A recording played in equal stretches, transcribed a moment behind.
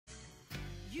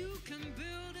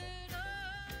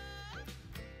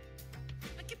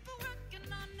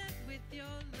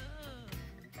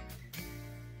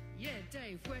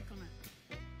groove. Work on it.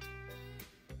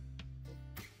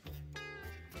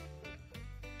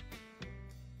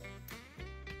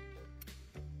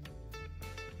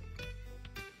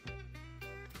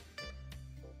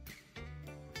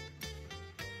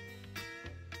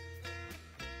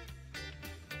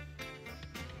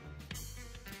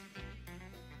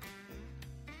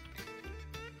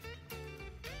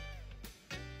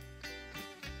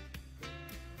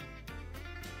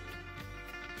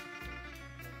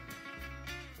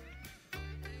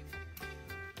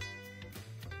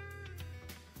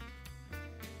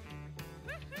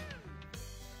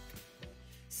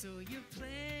 So you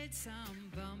played some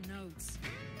bum notes.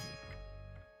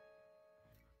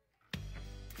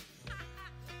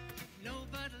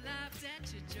 Nobody laughed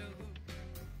at your joke.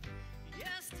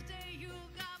 Yesterday you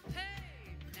got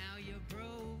paid, now you're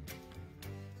broke.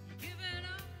 You're giving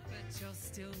up, but you're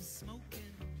still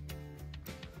smoking.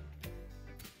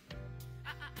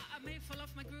 I may fall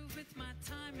off my groove with my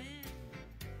timing,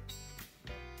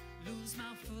 lose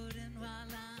my footing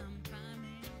while I'm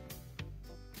climbing.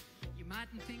 You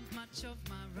mightn't think much of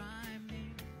my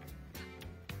rhyming.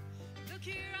 Look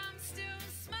here, I'm still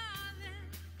smiling,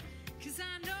 'cause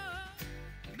I know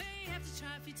you may have to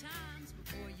try a few times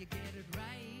before you get it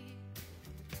right.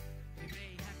 You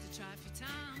may have to try a few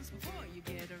times before you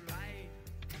get it right.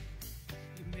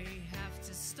 You may have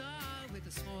to start with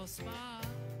a small spark.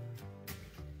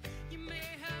 You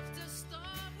may have to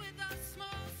start with a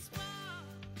small spark.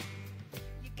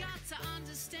 You got to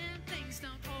understand things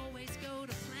don't always go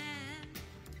to plan.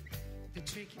 The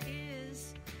trick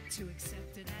is to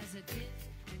accept it as it is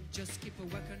and just keep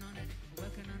working on it,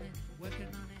 working on it,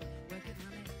 working on it, working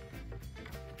on it.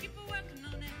 Keep working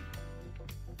on it.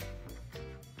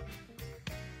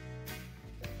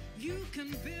 You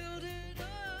can build it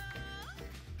up.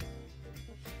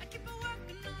 Keep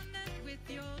working on it with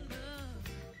your love.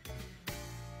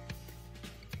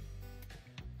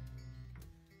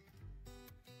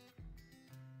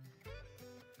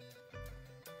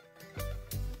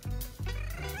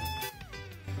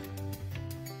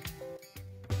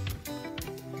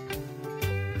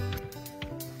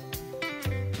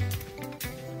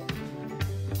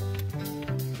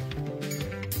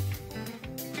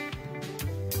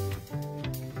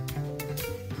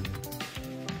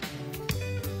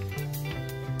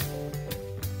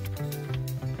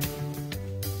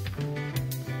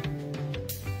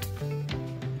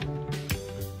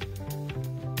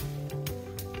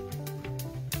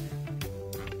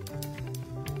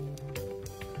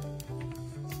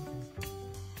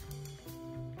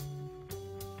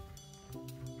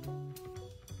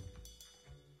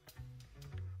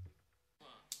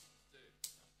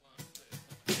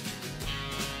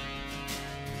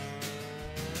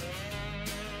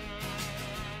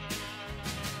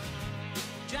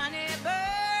 Johnny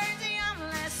Bird's the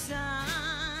youngless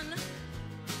son.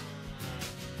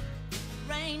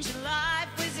 Range of life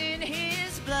was in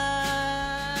his blood.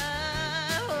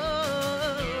 Oh,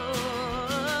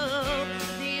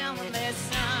 the youngless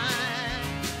son.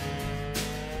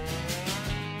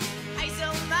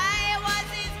 Hazel May was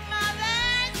his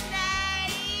mother's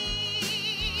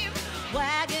name.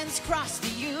 Wagons crossed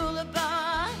the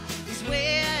Eulabah is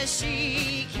where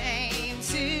she came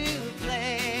to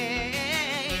play.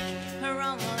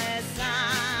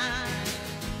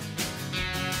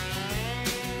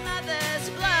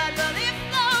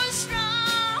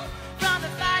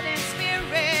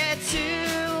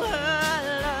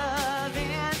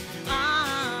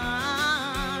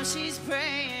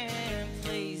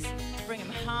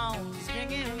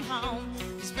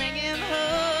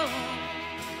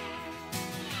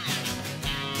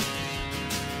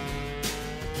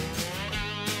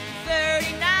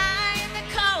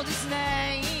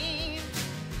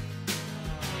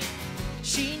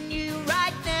 She knew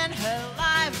right then her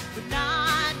life would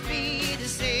not be the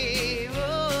same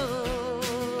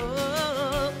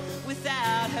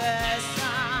without her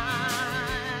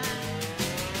son.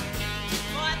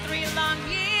 For 3 long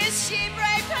years she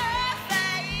braved her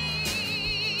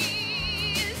face.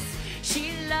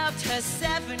 She loved her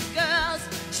 7 girls.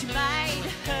 She made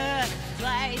her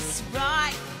place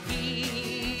right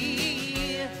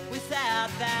here without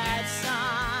that son.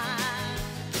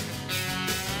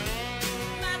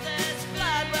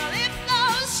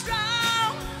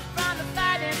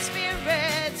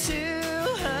 To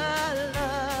her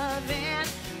loving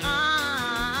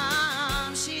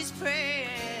arms, she's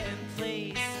praying,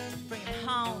 please bring him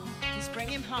home. Please bring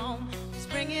him home. Please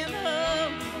bring him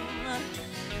home.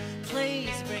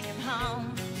 Please bring him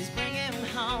home. Please bring him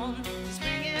home. Please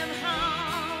bring him home.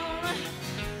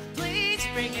 Please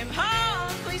bring him home.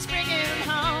 Please bring him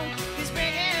home. Please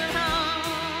bring him home.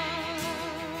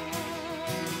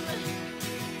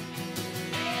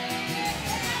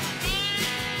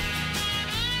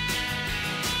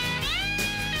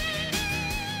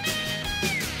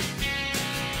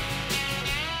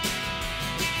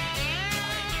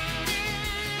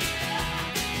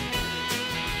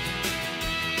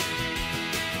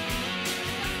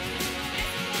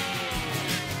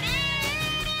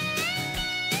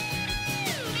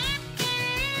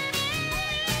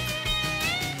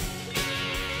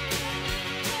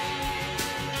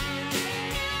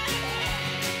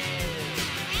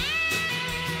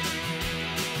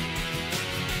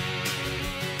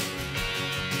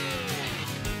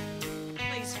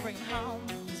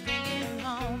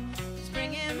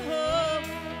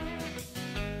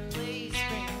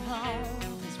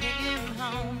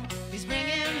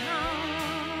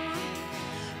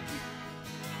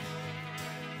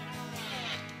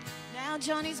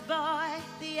 Johnny's by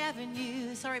the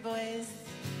avenue. Sorry, boys.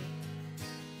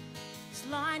 It's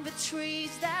lined with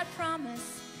trees that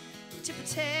promise to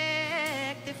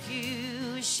protect the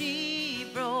few. She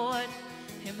brought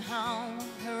him home,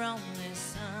 her only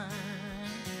son.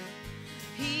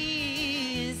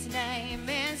 His name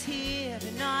is here,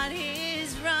 but not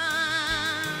his run.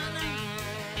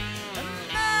 A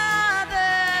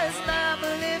mother's love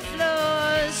will live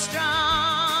flows strong.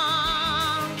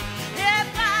 Their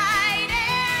fight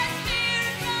is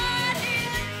spirit,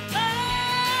 but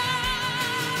his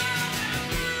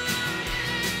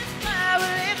love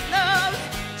will live flows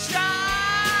strong.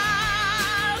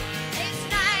 His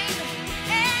name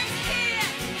is here,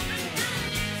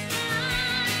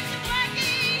 it's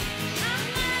working. A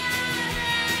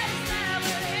mother's love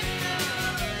will live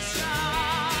flows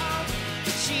strong.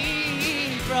 She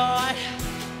brought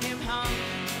him home,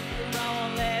 her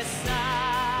only son.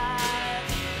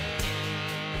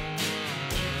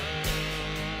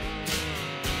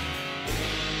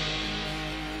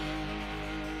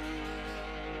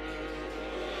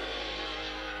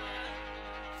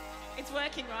 It's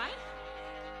working, right?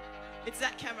 It's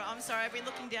that camera. I'm sorry, I've been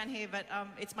looking down here, but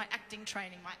it's my acting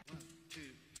training. My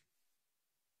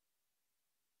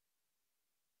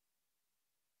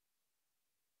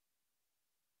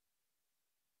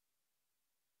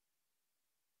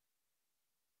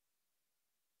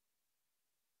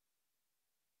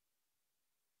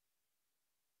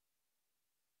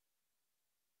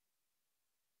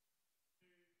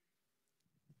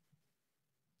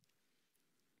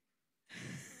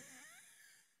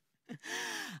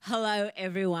Hello,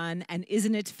 everyone, and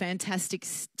isn't it fantastic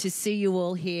to see you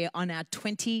all here on our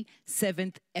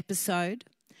 27th episode?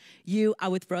 You are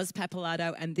with Ros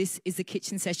Pappalardo, and this is the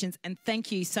Kitchen Sessions, and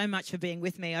thank you so much for being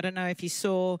with me. I don't know if you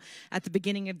saw at the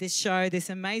beginning of this show this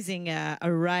amazing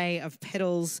array of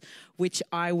pedals, which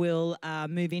I will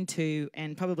move into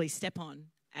and probably step on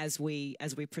as we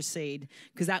proceed,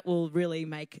 because that will really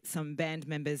make some band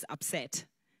members upset.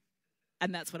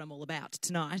 And that's what I'm all about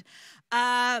tonight.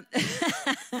 But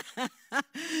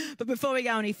before we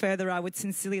go any further, I would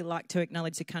sincerely like to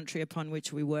acknowledge the country upon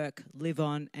which we work, live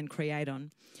on, and create on.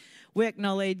 We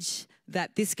acknowledge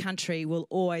that this country will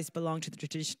always belong to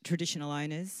the traditional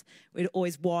owners. It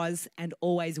always was and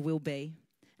always will be.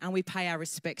 And we pay our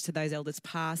respects to those elders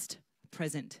past,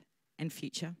 present, and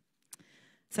future.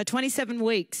 So 27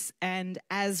 weeks, and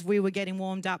as we were getting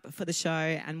warmed up for the show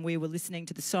and we were listening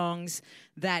to the songs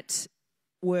that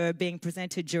were being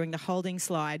presented during the holding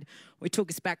slide, we took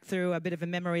us back through a bit of a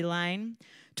memory lane.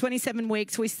 27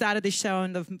 weeks, we started this show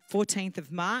on the 14th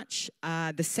of March.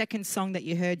 The second song that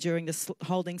you heard during the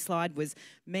holding slide was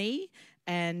Me,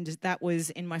 and that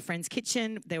was in my friend's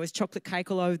kitchen. There was chocolate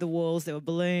cake all over the walls, there were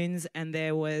balloons, and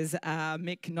there was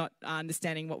Mick not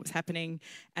understanding what was happening.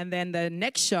 And then the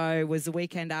next show was the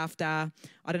weekend after.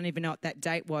 I don't even know what that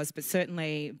date was, but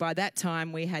certainly by that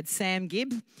time we had Sam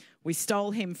Gibb. We stole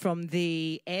him from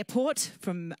the airport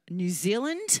from New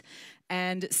Zealand,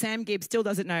 and Sam Gibb still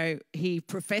doesn't know. He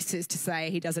professes to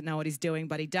say he doesn't know what he's doing,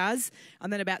 but he does.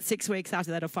 And then about 6 weeks after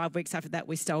that, or 5 weeks after that,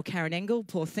 we stole Karen Engel,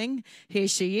 poor thing. Here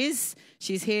she is.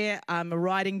 She's here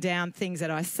writing down things that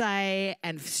I say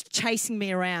and chasing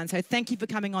me around. So thank you for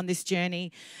coming on this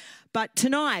journey. But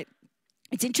tonight,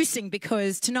 it's interesting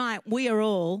because tonight we are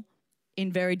all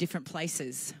in very different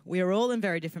places. We are all in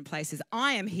very different places.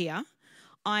 I am here,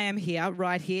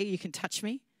 right here. You can touch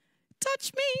me.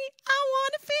 Touch me, I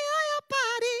want to feel your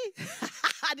body.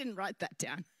 I didn't write that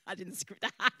down. I didn't script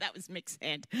that. That was Mick's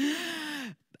hand.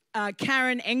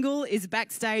 Karen Engel is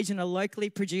backstage in a locally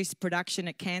produced production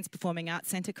at Cairns Performing Arts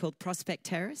Centre called Prospect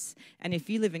Terrace. And if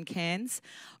you live in Cairns,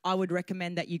 I would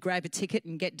recommend that you grab a ticket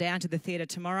and get down to the theatre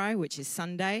tomorrow, which is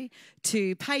Sunday,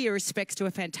 to pay your respects to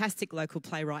a fantastic local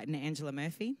playwright in Angela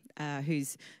Murphy,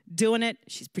 who's doing it.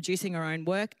 She's producing her own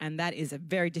work, and that is a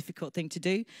very difficult thing to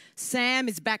do. Sam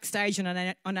is backstage on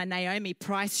a Naomi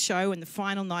Price show in the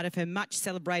final night of her much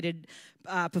celebrated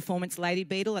performance Lady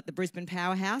Beetle at the Brisbane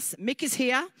Powerhouse. Mick is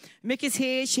here.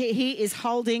 He is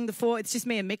holding the fort. It's just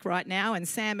me and Mick right now, and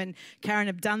Sam and Karen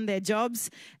have done their jobs,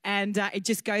 and it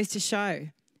just goes to show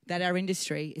that our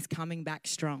industry is coming back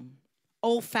strong.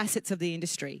 All facets of the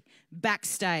industry,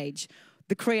 backstage,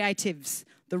 the creatives,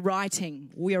 the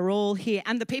writing, we are all here,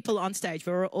 and the people on stage,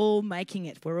 we're all making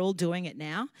it. We're all doing it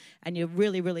now, and you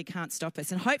really, really can't stop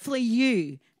us. And hopefully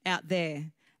you out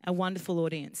there, a wonderful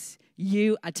audience,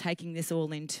 you are taking this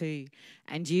all in too,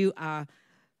 and you are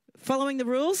following the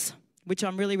rules, which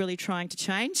I'm really, really trying to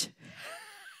change.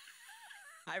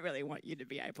 I really want you to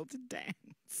be able to dance.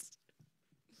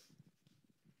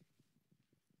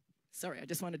 Sorry, I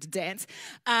just wanted to dance.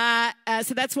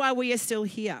 So that's why we are still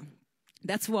here.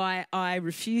 That's why I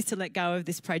refuse to let go of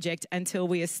this project until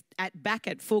we are back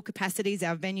at full capacities.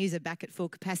 Our venues are back at full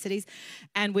capacities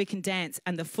and we can dance.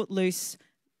 And the Footloose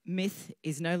myth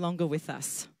is no longer with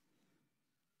us.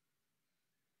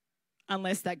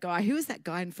 Unless that guy, who is that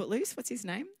guy in Footloose? What's his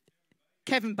name?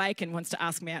 Kevin Bacon wants to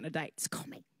ask me out on a date. Just call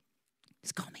me.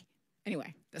 Just call me.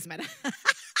 Anyway, doesn't matter.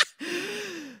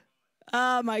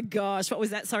 Oh my gosh. What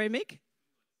was that? Sorry, Mick?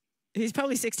 He's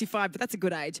probably 65, but that's a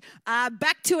good age.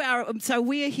 Back to so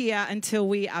we are here until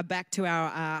we are back to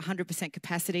our 100%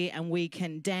 capacity and we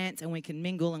can dance and we can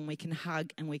mingle and we can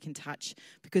hug and we can touch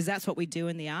because that's what we do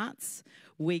in the arts.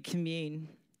 We commune.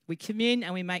 We commune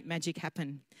and we make magic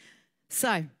happen.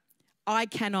 So I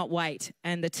cannot wait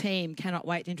and the team cannot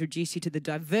wait to introduce you to the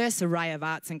diverse array of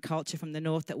arts and culture from the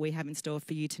north that we have in store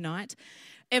for you tonight.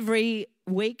 Every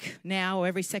week now or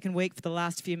every second week for the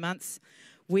last few months,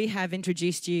 we have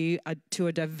introduced you to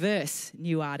a diverse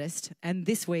new artist, and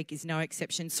this week is no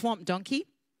exception. Swamp Donkey.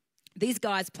 These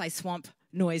guys play swamp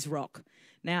noise rock.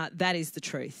 Now, that is the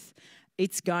truth.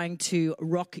 It's going to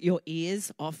rock your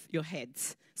ears off your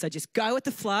heads. So just go with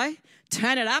the flow,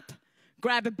 turn it up,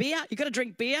 grab a beer. You've got to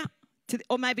drink beer,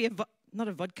 or maybe not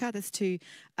a vodka, that's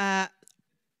a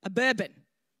bourbon.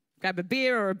 Grab a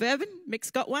beer or a bourbon.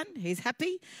 Mick's got one. He's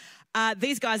happy.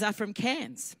 These guys are from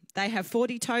Cairns. They have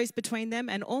 40 toes between them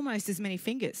and almost as many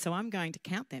fingers, so I'm going to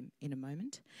count them in a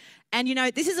moment. And, you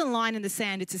know, this is a line in the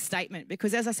sand, it's a statement,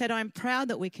 because as I said, I'm proud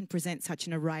that we can present such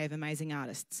an array of amazing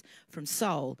artists, from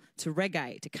soul to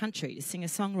reggae to country to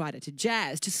singer-songwriter to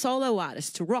jazz to solo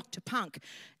artists to rock to punk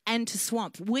and to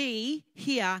swamp. We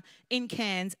here in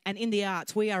Cairns and in the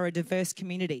arts, we are a diverse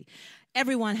community.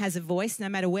 Everyone has a voice, no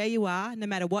matter where you are, no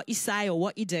matter what you say or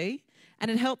what you do. And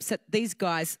it helps that these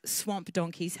guys, Swamp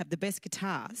Donkeys, have the best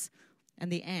guitars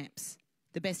and the amps,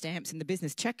 the best amps in the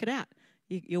business. Check it out.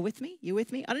 You're with me? You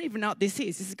with me? I don't even know what this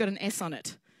is. This has got an S on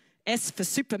it. S for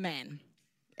Superman.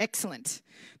 Excellent.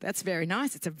 That's very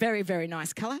nice. It's a very, very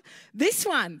nice colour. This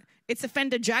one, it's a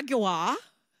Fender Jaguar.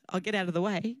 I'll get out of the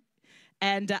way.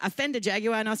 And a Fender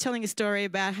Jaguar. And I was telling a story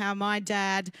about how my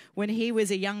dad, when he was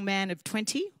a young man of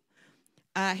 20,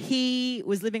 he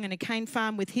was living on a cane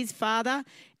farm with his father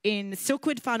in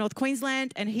Silkwood, far north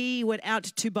Queensland, and he went out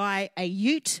to buy a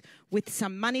ute with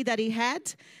some money that he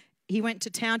had. He went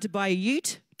to town to buy a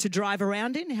ute to drive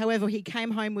around in. However, he came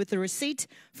home with a receipt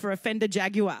for a Fender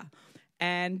Jaguar,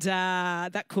 and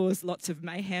that caused lots of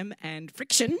mayhem and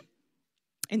friction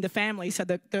in the family. So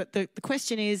the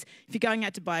question is, if you're going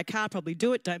out to buy a car, probably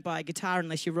do it. Don't buy a guitar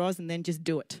unless you're Roz, and then just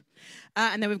do it.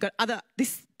 And then we've got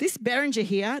this Behringer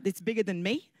here that's bigger than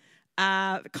me,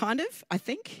 kind of, I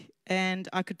think. And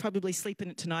I could probably sleep in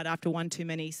it tonight after one too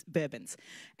many bourbons.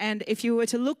 And if you were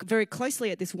to look very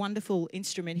closely at this wonderful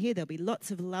instrument here, there'll be lots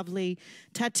of lovely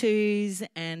tattoos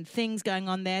and things going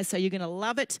on there. So you're going to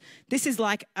love it. This is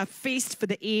like a feast for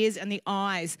the ears and the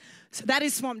eyes. So that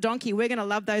is Swamp Donkey. We're going to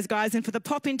love those guys. And for the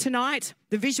pop-in tonight,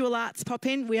 the visual arts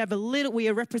pop-in, we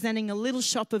are representing a little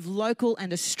shop of local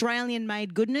and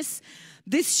Australian-made goodness.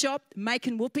 This shop, Make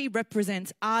and Whoopee,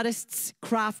 represents artists,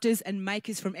 crafters and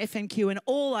makers from FNQ and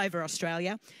all over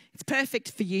Australia. It's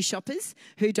perfect for you shoppers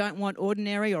who don't want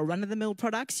ordinary or run-of-the-mill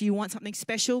products. You want something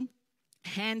special,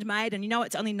 handmade, and you know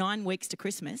it's only 9 weeks to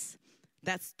Christmas.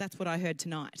 That's what I heard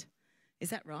tonight.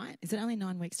 Is that right? Is it only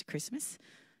 9 weeks to Christmas?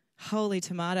 Holy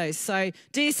tomatoes. So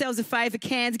do yourselves a favour,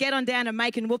 Cairns. Get on down to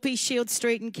Make and Whoopee, Shield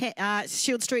Street, and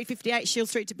Shield Street 58, Shield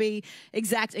Street to be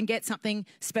exact, and get something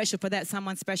special for that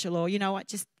someone special. Or, you know what,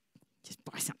 just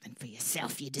buy something for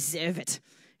yourself. You deserve it.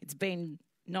 It's been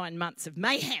 9 months of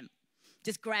mayhem.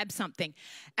 Just grab something.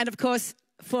 And, of course,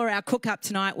 for our cook-up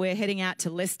tonight, we're heading out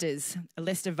to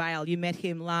Lester Vale. You met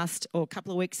him a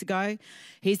couple of weeks ago.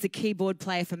 He's the keyboard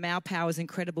player for Mau Power's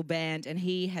incredible band, and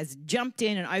he has jumped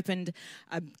in and opened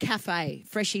a cafe,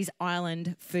 Freshies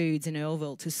Island Foods in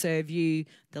Earlville, to serve you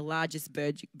the largest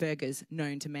burgers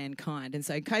known to mankind. And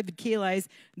so COVID kilos,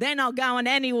 they're not going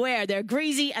anywhere. They're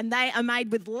greasy, and they are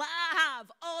made with love,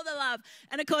 all the love.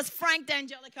 And, of course, Frank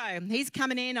D'Angelico, he's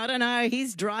coming in. I don't know.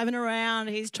 He's driving around.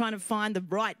 He's trying to find the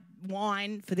right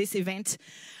wine for this event,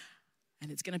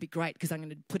 and it's going to be great because I'm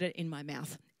going to put it in my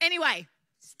mouth. Anyway,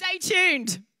 stay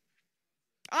tuned.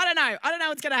 I don't know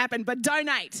what's going to happen, but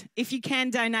donate if you can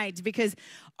donate, because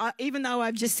even though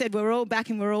I've just said we're all back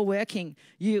and we're all working,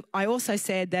 I also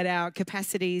said that our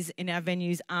capacities in our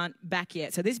venues aren't back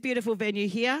yet. So this beautiful venue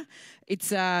here,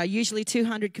 it's usually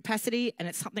 200 capacity and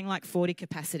it's something like 40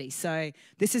 capacity. So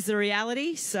this is the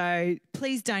reality. So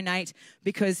please donate,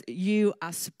 because you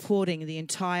are supporting the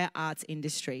entire arts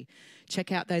industry.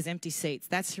 Check out those empty seats.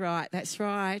 That's right. And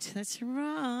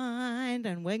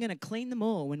we're going to clean them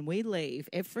all when we leave,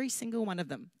 every single one of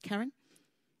them. Karen?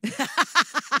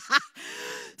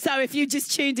 So if you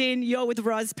just tuned in, you're with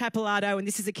Roz Papalato, and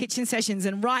this is the Kitchen Sessions.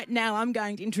 And right now I'm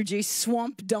going to introduce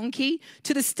Swamp Donkey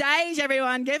to the stage,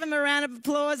 everyone. Give them a round of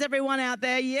applause, everyone out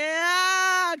there.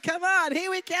 Yeah, come on, here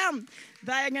we come.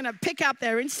 They are going to pick up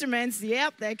their instruments.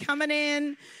 Yep, they're coming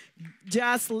in.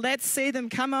 Just let's see them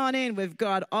come on in. We've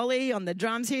got Ollie on the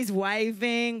drums. He's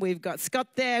waving. We've got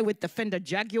Scott there with the Fender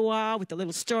Jaguar, with the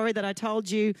little story that I told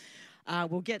you.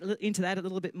 We'll get into that a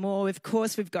little bit more. Of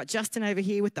course, we've got Justin over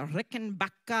here with the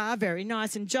Rickenbacker, very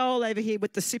nice, and Joel over here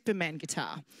with the Superman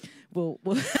guitar. We'll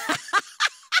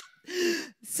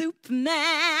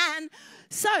Superman.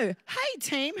 So, hey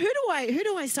team, who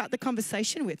do I start the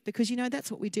conversation with? Because you know that's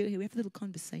what we do here. We have a little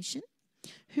conversation.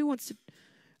 Who wants to?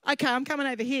 Okay, I'm coming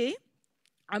over here.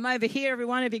 I'm over here,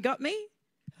 everyone. Have you got me?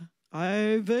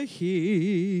 Over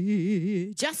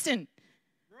here. Justin.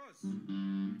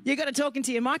 You got to talk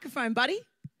into your microphone, buddy.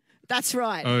 That's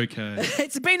right. Okay.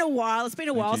 It's been a while. It's been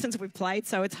a while since we've played,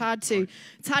 so it's hard to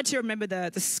remember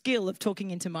the skill of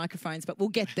talking into microphones, but we'll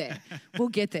get there. We'll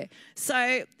get there.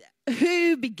 So,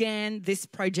 who began this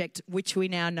project, which we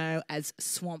now know as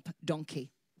Swamp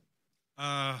Donkey?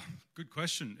 Good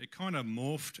question. It kind of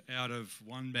morphed out of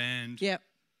one band. Yep.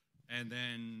 And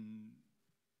then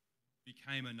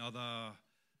became another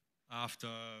after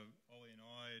Ollie and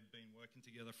I had been working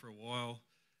together for a while.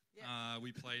 Yep.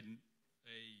 We played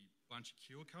a bunch of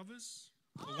Cure covers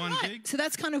for one gig. So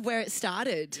that's kind of where it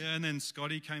started. Yeah, and then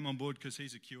Scotty came on board because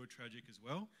he's a Cure tragic as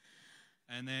well.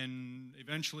 And then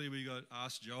eventually we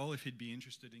asked Joel if he'd be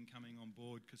interested in coming on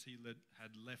board because he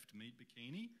had left Meat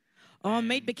Bikini. Oh,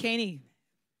 Meat Bikini.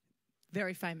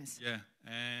 Very famous. Yeah,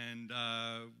 and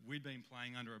we'd been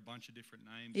playing under a bunch of different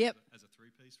names as a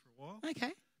three-piece for a while.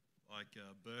 Okay. Like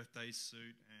Birthday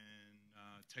Suit and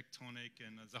Tectonic,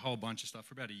 and there's a whole bunch of stuff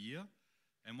for about a year.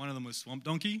 And one of them was Swamp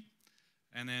Donkey.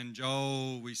 And then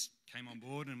Joel, we came on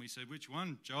board and we said, which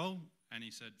one, Joel? And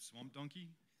he said, Swamp Donkey.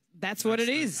 That's what it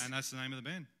is. And that's the name of the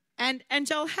band. And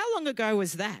Joel, how long ago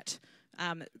was that?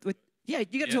 You got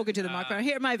to talk into the microphone.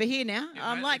 I'm over here now. If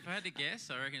I had to guess,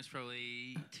 I reckon it's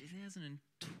probably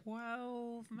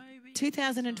 2012, maybe.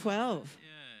 2012. Yeah.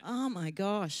 Oh my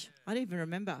gosh, I don't even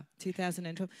remember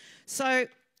 2012.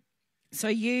 So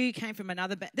you came from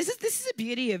another band. This is the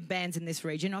beauty of bands in this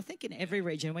region. I think in every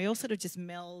region we all sort of just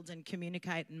meld and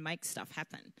communicate and make stuff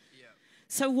happen. Yeah.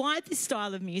 So why this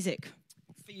style of music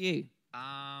for you?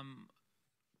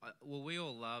 Well, we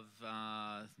all love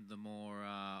the more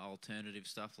alternative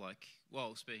stuff like,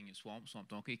 speaking of Swamp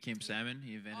Donkey, Kim Salmon,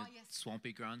 he invented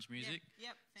swampy grunge music.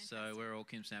 Yep. So we're all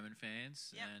Kim Salmon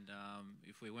fans. Yep. And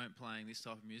if we weren't playing this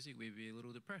type of music, we'd be a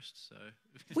little depressed. So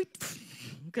we've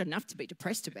got enough to be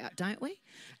depressed about, don't we?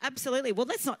 Absolutely. Well,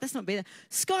 let's not be there.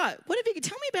 Scott, what have you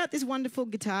tell me about this wonderful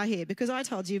guitar here? Because I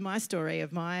told you my story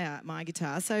of my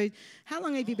guitar. So how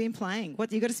long have you been playing?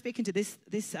 What you got to speak into this?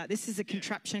 This is a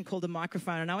contraption called a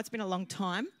microphone. I know it's been a long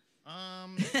time.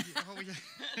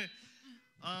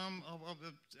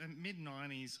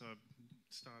 Mid-90s, I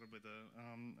started with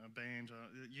a band.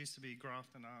 It used to be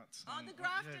Grafton Arts. Oh, the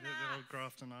Grafton Arts. The old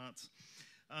Grafton Arts.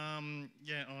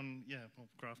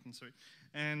 Grafton Street.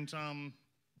 And I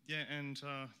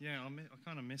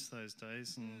kind of miss those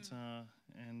days, I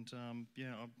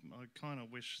kind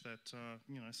of wish that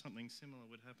something similar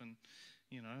would happen,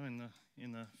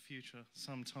 in the future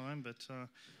sometime. But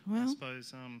I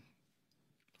suppose.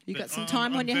 You got some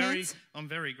time on your hands? I'm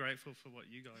very grateful for what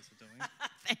you guys are doing.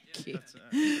 Thank you.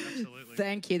 Absolutely.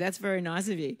 Thank you. That's very nice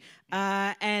of you.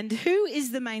 And who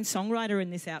is the main songwriter in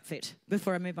this outfit?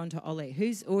 Before I move on to Ollie,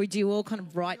 or do you all kind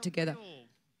of write together?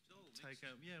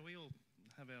 We all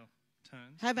have our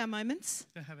turns. Have our moments.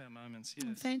 Have our moments.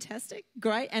 Yes. Fantastic.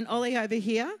 Great. And Ollie over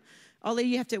here.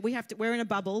 Ollie, we're in a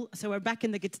bubble, so we're back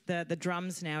in the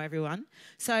drums now, everyone.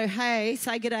 So hey,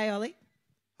 say good day, Ollie.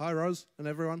 Hi, Roz and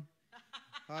everyone.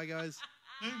 Hi, guys.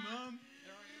 Hey, Mum.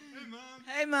 Hey, Mum.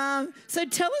 Hey, Mum. So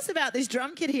tell us about this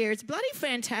drum kit here. It's bloody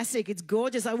fantastic. It's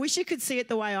gorgeous. I wish you could see it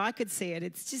the way I could see it.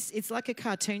 It's like a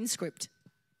cartoon script.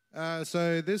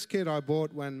 So this kit I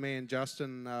bought when me and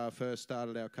Justin first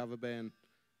started our cover band.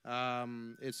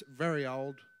 It's very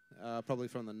old, probably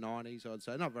from the 90s, I'd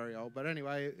say. Not very old, but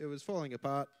anyway, it was falling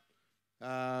apart.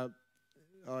 I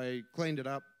cleaned it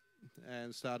up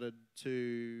and started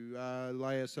to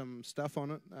layer some stuff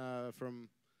on it from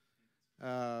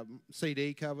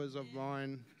CD covers of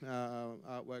mine,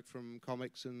 artwork from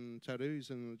comics and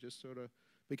tattoos, and it just sort of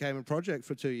became a project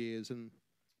for 2 years. And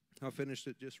I finished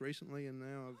it just recently, and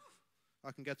now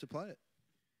I can get to play it.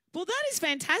 Well, that is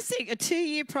fantastic. A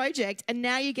 2-year project, and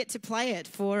now you get to play it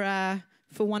for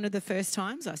one of the first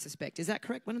times, I suspect. Is that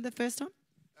correct? One of the first time?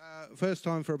 First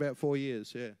time for about 4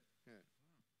 years, yeah.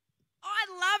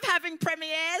 having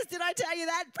premieres. Did I tell you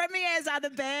that? Premieres are the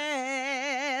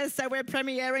best. So we're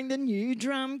premiering the new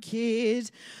drum kit.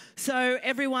 So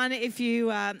everyone, if you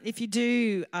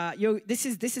do, this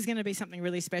is going to be something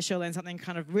really special and something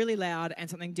kind of really loud and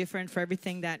something different for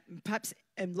everything that perhaps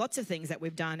and lots of things that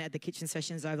we've done at the kitchen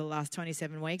sessions over the last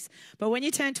 27 weeks. But when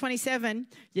you turn 27,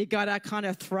 you got to kind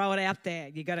of throw it out there.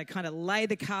 You got to kind of lay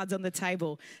the cards on the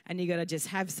table and you got to just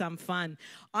have some fun.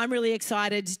 I'm really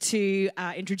excited to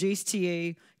introduce to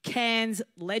you Cairns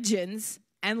legends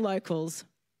and locals,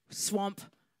 Swamp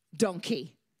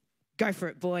Donkey. Go for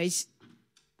it, boys.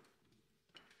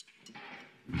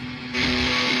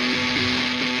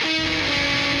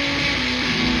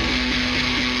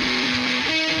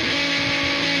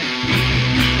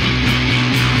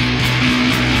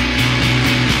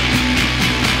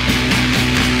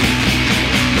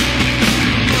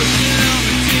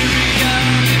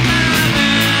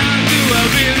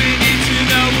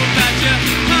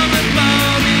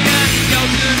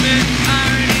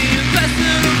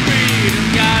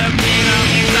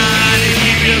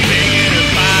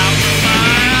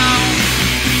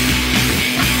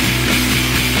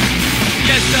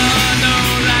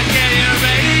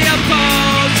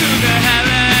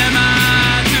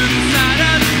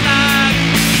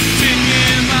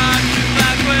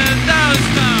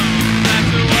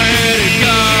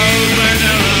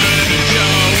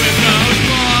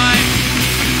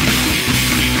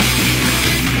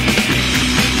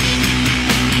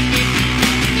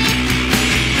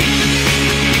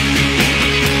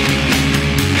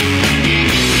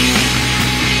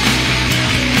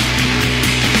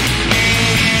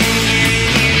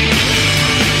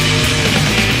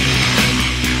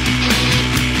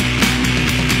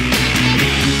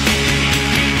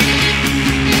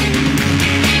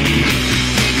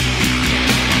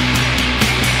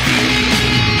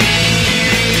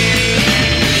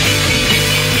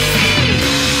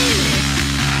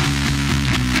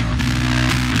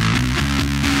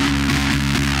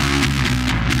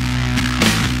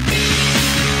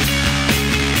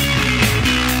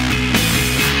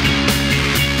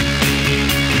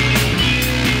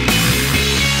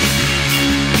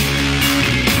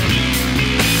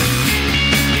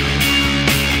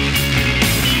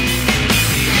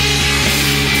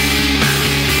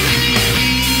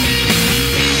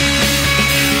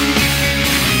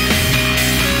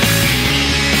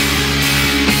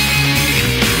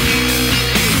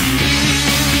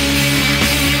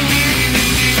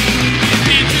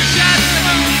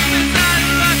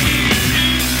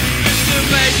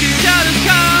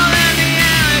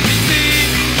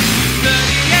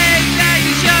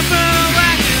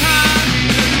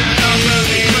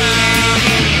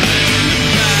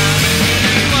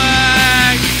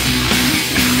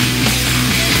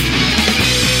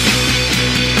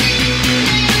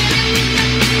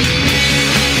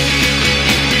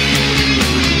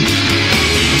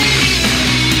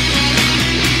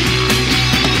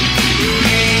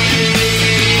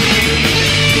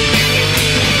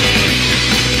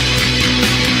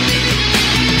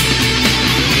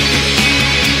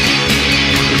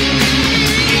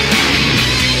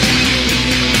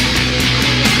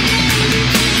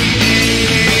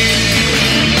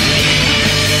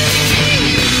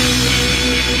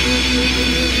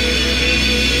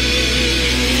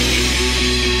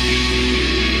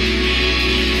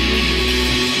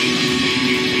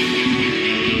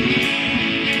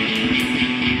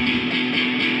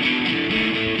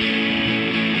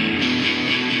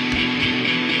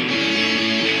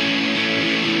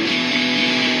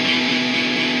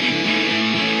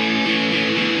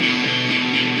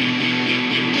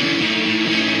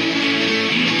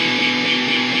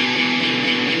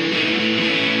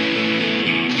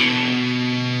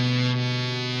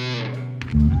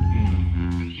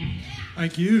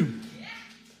 Thank you.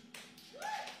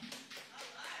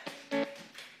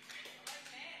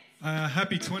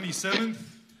 Happy 27th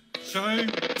show.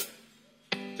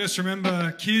 Just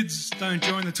remember, kids, don't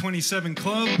join the 27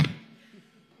 club.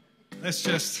 Let's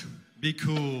just be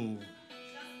cool.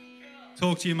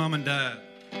 Talk to your mum and dad.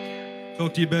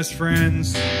 Talk to your best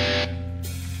friends.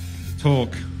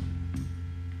 Talk.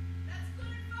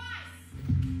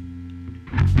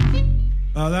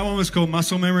 That one was called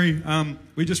Muscle Memory.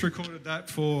 We just recorded that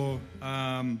for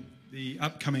the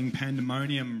upcoming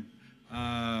Pandemonium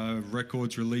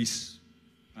Records release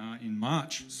in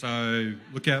March. So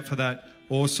look out for that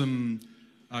awesome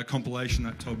compilation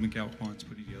that Todd McAlpine's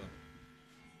put together.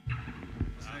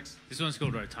 Thanks. This one's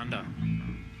called Rotunda.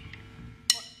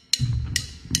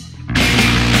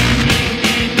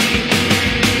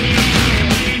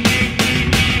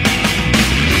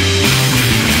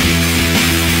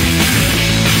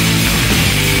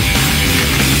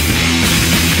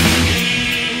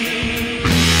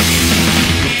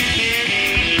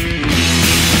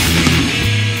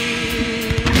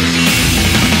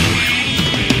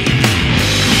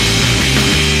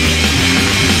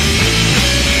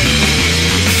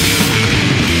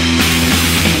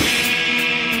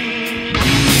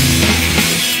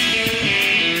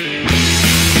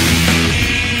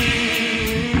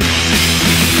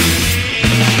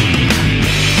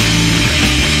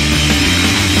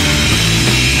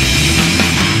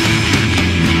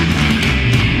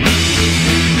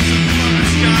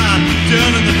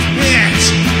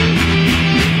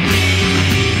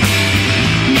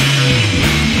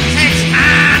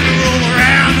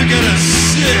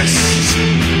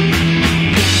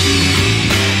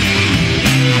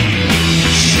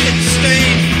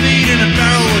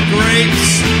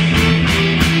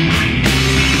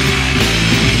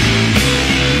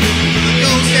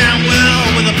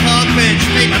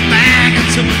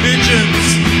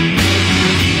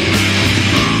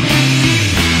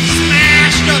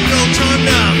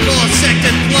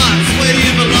 sector plots. Where do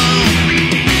you belong?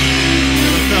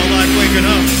 Never felt like waking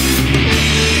up.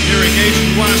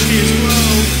 Irrigation washed his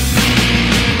clothes.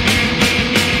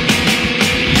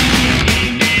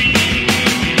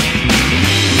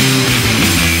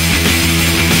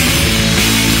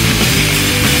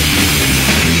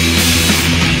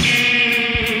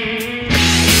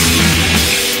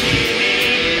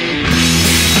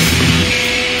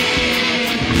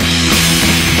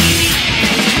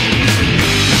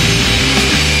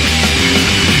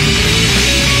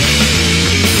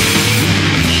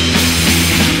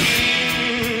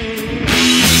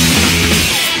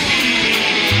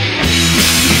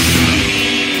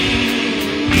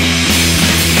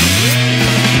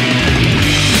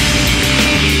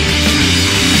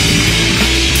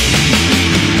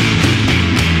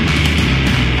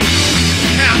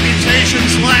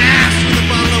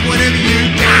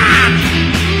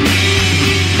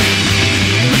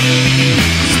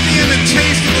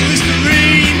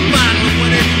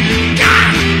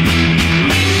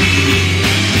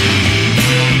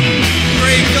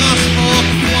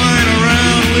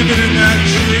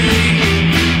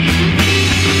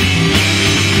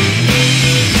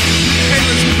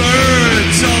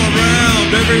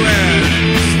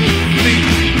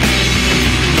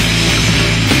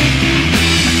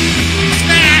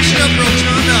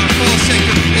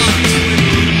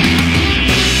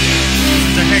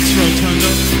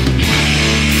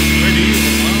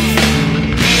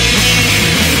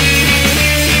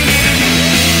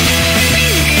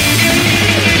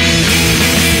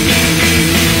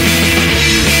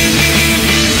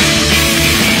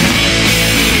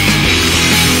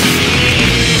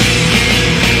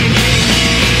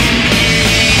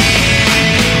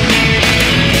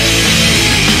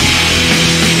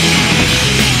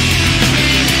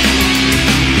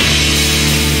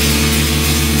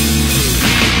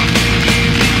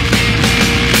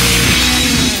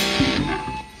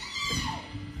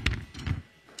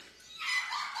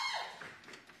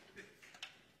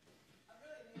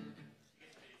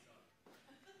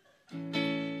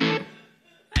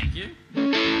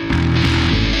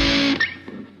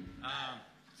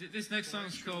 This next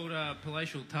song's called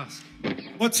Palatial Tusk.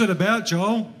 What's it about,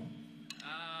 Joel?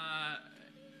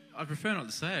 I prefer not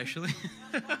to say, actually.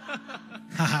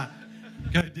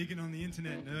 Go digging on the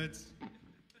internet, nerds.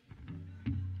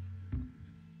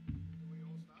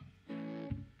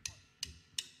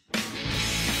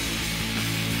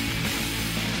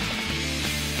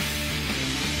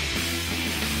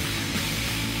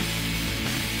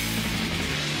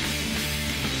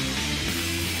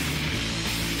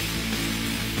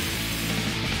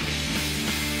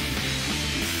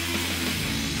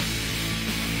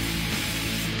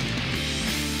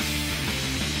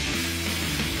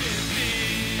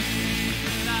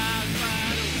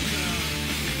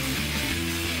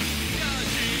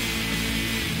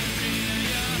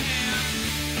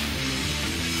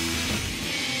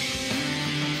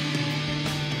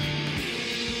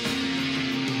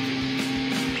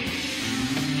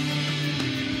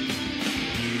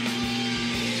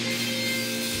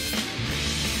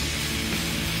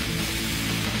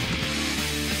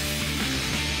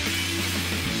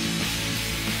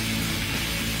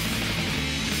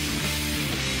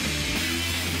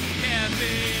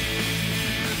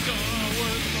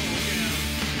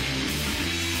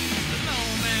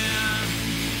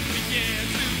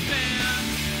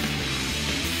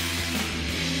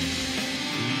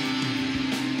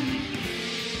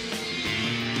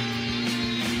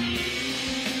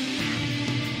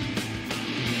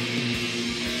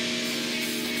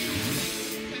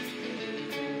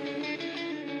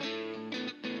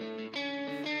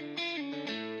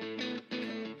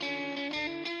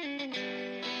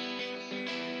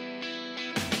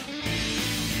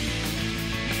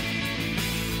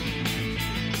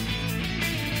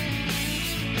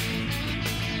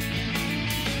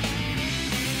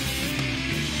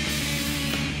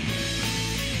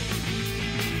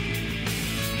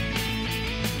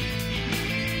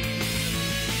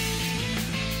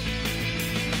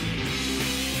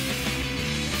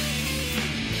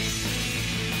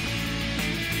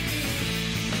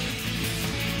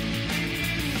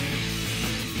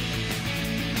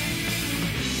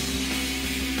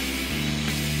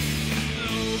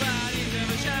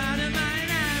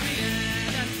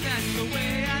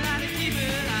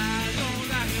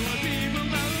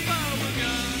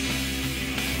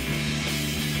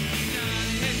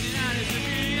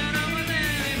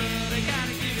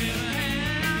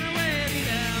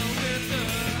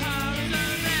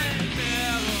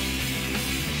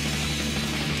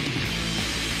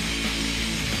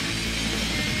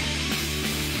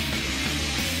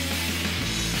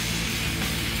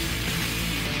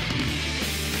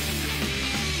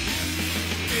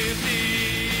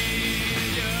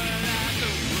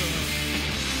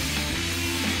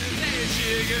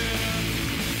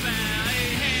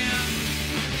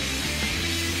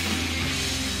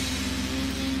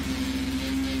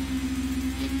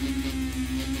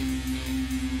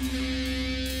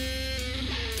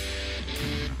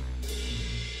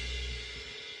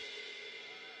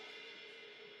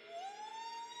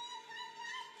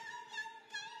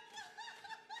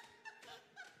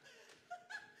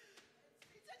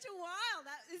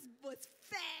 Was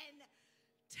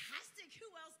fantastic. Who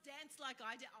else danced like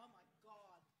I did? Oh my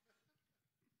God.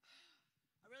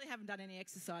 I really haven't done any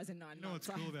exercise in 9 months. You know what's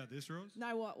cool about this, Roz?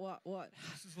 No, what?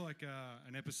 This is like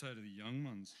an episode of The Young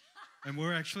Ones. And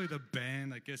we're actually the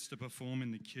band that gets to perform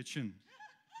in the kitchen.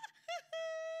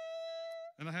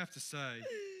 And I have to say,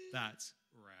 that's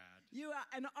rad. You are,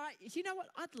 and you know what?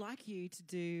 I'd like you to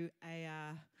do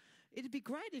it'd be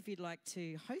great if you'd like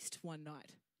to host one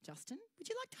night. Justin, would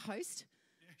you like to host?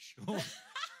 Yeah, sure.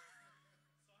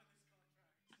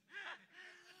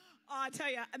 I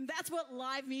tell you, and that's what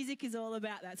live music is all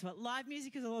about. That's what live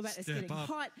music is all about. It's getting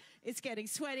hot, it's getting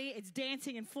sweaty, it's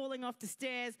dancing and falling off the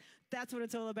stairs. That's what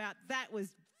it's all about. That was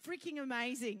freaking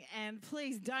amazing. And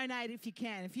please donate if you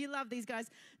can. If you love these guys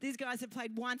have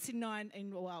played once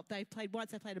they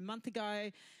played a month ago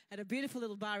at a beautiful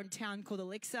little bar in town called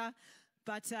Elixir.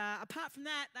 But apart from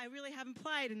that, they really haven't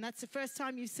played, and that's the first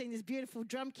time you've seen this beautiful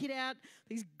drum kit out,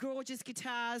 these gorgeous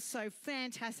guitars, so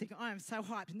fantastic. I am so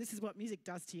hyped, and this is what music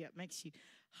does to you. It makes you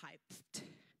hyped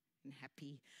and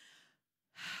happy.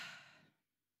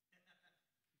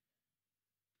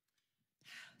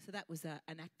 So that was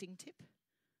an acting tip.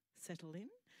 Settle in.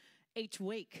 Each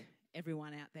week,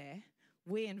 everyone out there,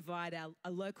 we invite a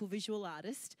local visual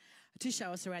artist to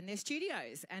show us around their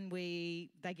studios, and they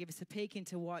give us a peek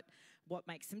into what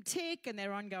makes them tick and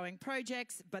their ongoing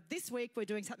projects. But this week we're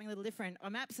doing something a little different.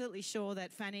 I'm absolutely sure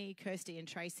that Fanny, Kirsty and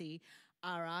Tracy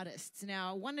are artists.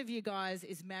 Now, one of you guys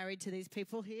is married to these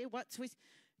people here.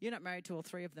 You're not married to all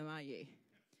three of them, are you?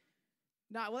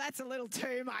 No, well, that's a little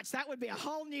too much. That would be a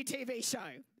whole new TV show.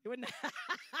 You wouldn't.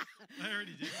 I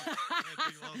already did.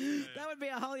 That would be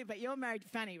a whole. But you're married to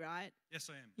Fanny, right? Yes,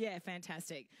 I am. Yeah,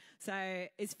 fantastic. So,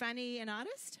 is Fanny an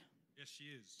artist? Yes, she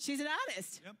is. She's an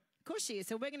artist. Yep. Of course she is.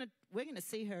 So we're gonna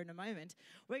see her in a moment.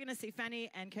 We're gonna see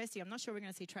Fanny and Kirsty. I'm not sure we're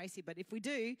gonna see Tracy, but if we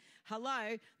do,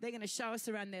 hello, they're gonna show us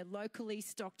around their locally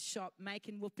stocked shop,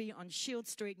 Making Whoopee on Shield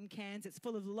Street in Cairns. It's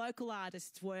full of local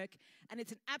artists' work, and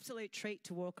it's an absolute treat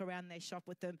to walk around their shop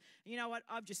with them. And you know what?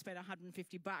 I've just spent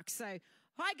 $150. So,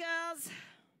 hi girls.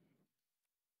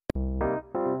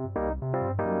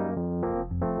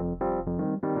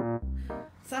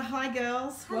 So hi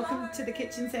girls, hello. Welcome to the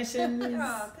kitchen sessions.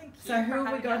 Oh, thank you. So who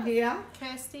have we got here?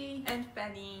 Kirsty and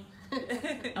Fanny.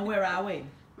 And where are we?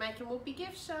 Making Whoopee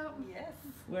Gift Shop. Yes.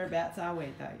 Whereabouts are we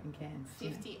though in Cairns?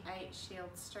 58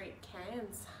 Shield Street,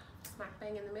 Cairns. Smack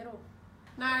bang in the middle.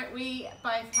 No, we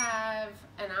both have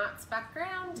an arts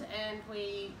background and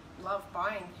we love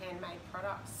buying handmade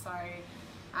products. So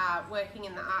working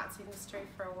in the arts industry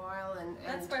for a while and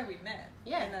that's where we met.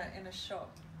 Yeah. In a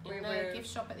shop. In a gift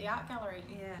shop at the art gallery.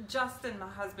 Yeah. Justin, my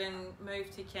husband,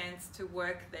 moved to Cairns to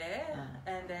work there,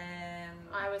 and then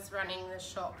I was running the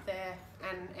shop there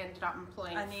and ended up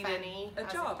employing Fanny a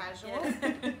job. A casual.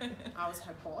 Yeah. I was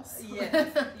her boss.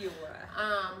 Yes, you were.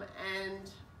 And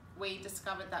we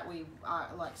discovered that we are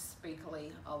like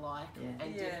spookily alike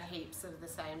and did heaps of the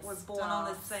same stuff. We're born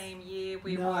on the same year.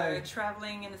 We were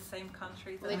travelling in the same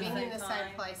countries. Living in the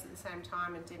same place at the same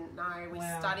time and didn't know. We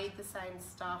studied the same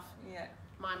stuff. Yeah.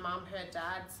 My mum, her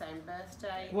dad, same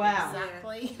birthday. Wow.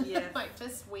 Exactly. Yeah. Like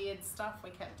just weird stuff we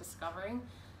kept discovering.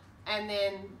 And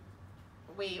then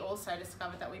we also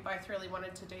discovered that we both really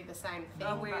wanted to do the same thing.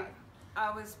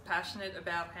 I was passionate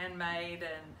about handmade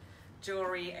and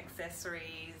jewellery,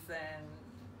 accessories, and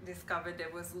discovered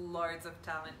there was loads of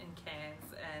talent in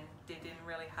Cairns and didn't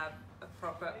really have a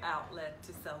proper outlet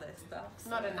to sell their stuff.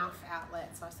 So. Not enough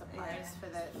outlets, I suppose,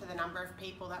 for the number of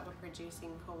people that were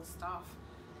producing cool stuff.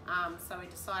 So we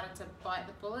decided to bite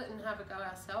the bullet and have a go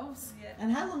ourselves. Yeah.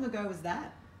 And how long ago was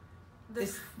that?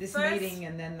 This meeting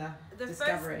and then the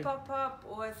discovery. The first pop-up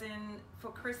was for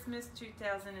Christmas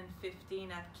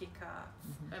 2015 at Kick Arts.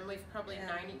 Mm-hmm. And we've probably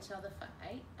known each other for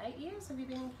eight years. Have you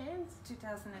been in Cairns?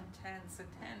 2010, so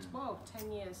 10. Whoa,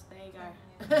 10 years. There you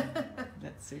go.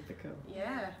 That's super cool.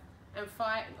 Yeah. And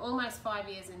almost 5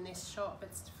 years in this shop.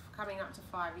 It's coming up to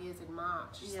 5 years in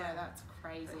March. So that's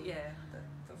crazy. Yeah.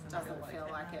 That doesn't feel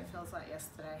like it. It feels like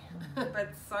yesterday.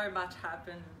 But so much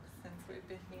happened since we've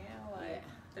been here.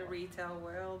 The retail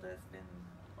world has been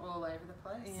all over the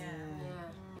place. Yeah.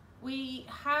 We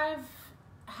have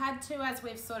had to, as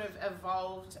we've sort of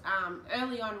evolved.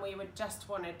 Early on, we just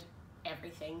wanted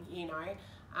everything, you know.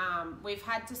 We've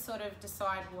had to sort of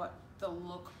decide what the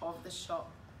look of the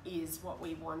shop is, what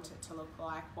we want it to look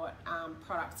like, what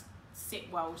products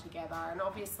sit well together, and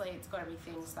obviously it's got to be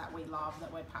things that we love,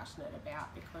 that we're passionate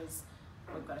about, because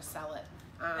we've got to sell it.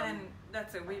 And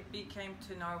that's it, we became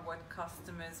to know what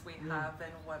customers we have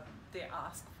and what they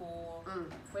ask for.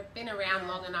 We've been around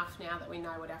long enough now that we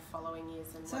know what our following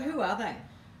is. And So who are they?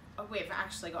 We've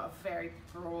actually got a very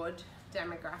broad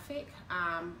demographic,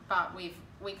 but we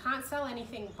can't sell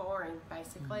anything boring,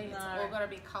 basically. It's all got to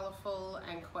be colourful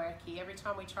and quirky. Every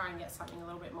time we try and get something a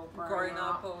little bit more grown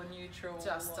up or neutral,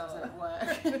 just doesn't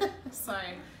work. So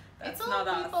it's all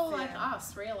people like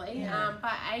us, really.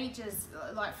 But ages,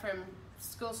 like from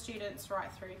school students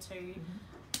right through to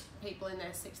people in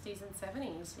their 60s and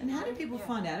 70s. And how do people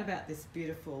find out about this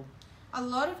beautiful? A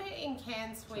lot of it in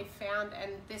Cairns we've found,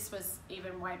 and this was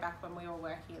even way back when we were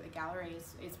working at the gallery,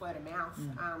 is word of mouth.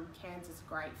 Cairns is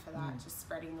great for that, just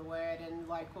spreading the word and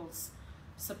locals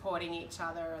supporting each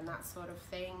other and that sort of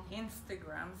thing.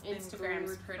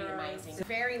 Instagram's pretty amazing. It's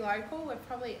very local. We're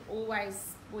probably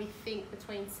always, we think,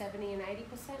 between 70 and 80%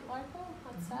 local,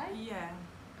 I'd say. Yeah.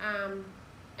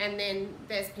 And then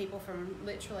there's people from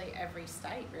literally every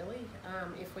state, really,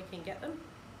 if we can get them.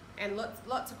 And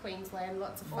lots of Queensland,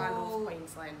 lots of far north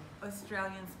Queensland.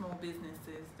 Australian small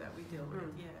businesses that we deal with,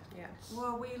 yeah.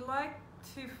 Well, we like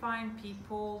to find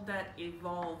people that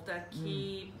evolve, that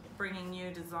keep bringing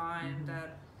new design,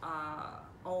 that are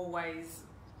always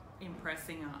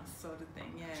impressing us, sort of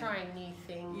thing, Trying new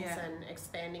things and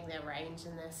expanding their range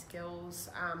and their skills.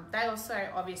 They also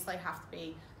obviously have to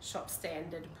be shop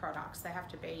standard products. They have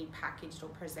to be packaged or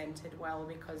presented well,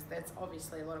 because there's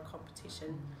obviously a lot of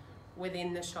competition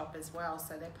within the shop as well,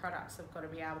 so their products have got to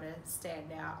be able to stand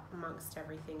out amongst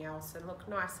everything else and look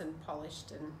nice and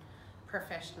polished and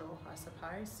professional, I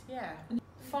suppose.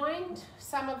 Find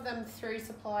some of them through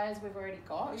suppliers we've already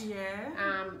got.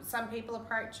 Some people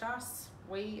approach us,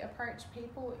 we approach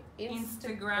people.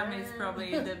 Instagram is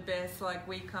probably the best, like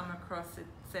we come across it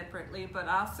separately, but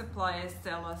our suppliers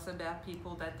tell us about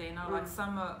people that they know. Like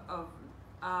some of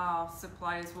our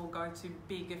suppliers will go to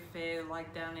big affair,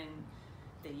 like down in,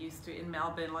 they used to in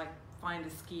Melbourne, like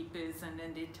Finders Keepers, and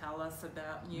then they tell us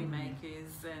about new makers,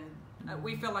 and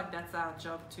we feel like that's our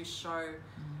job, to show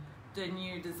the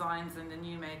new designs and the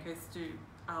new makers to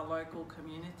our local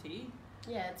community.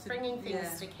 It's bringing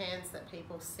things to Cairns that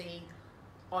people see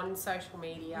on social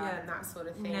media and that sort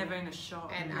of thing. Never in a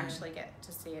shop. And actually get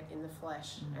to see it in the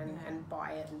flesh and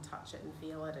buy it and touch it and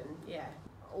feel it, and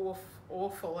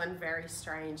awful and very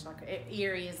strange. Like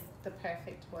eerie is the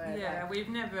perfect word. We've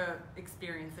never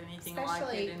experienced anything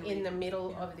especially like it. In the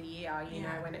middle of the year, you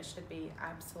know, when it should be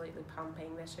absolutely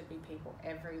pumping. There should be people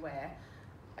everywhere.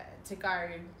 To go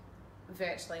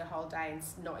virtually a whole day and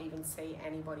not even see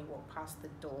anybody walk past the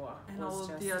door. And all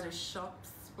of the other shops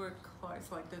were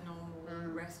closed, like the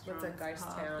normal restaurants. It's a ghost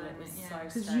town. It was so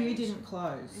strange. Because you didn't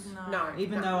close. No.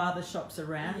 Even though other shops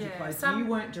around you closed, you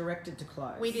weren't directed to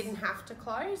close. We didn't have to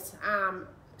close.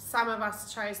 Some of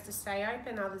us chose to stay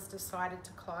open, others decided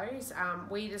to close.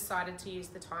 We decided to use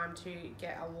the time to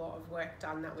get a lot of work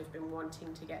done that we've been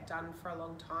wanting to get done for a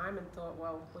long time, and thought,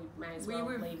 well, we may as well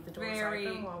leave the doors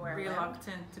open while we're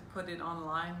reluctant to put it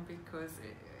online, because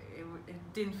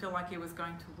it didn't feel like it was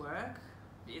going to work.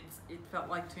 It felt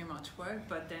like too much work,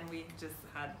 but then we just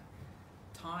had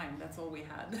time. That's all we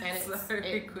had.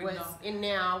 And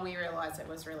now we realise it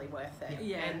was really worth it.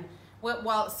 And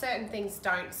while certain things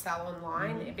don't sell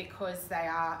online because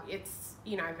it's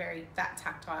very that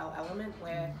tactile element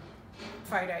where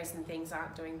photos and things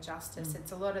aren't doing justice.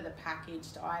 It's a lot of the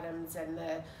packaged items and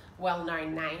the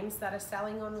well-known names that are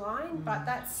selling online, but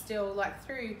that's still, like,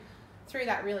 through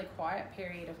that really quiet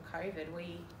period of COVID,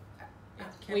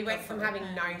 we went from having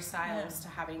no sales to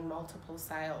having multiple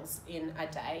sales in a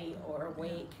day or a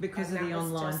week because of the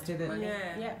online pivot.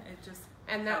 It just.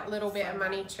 And that little bit of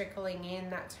money trickling in,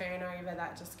 that turnover,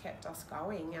 that just kept us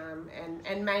going,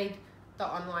 and made the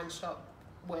online shop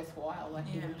worthwhile. Like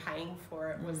even paying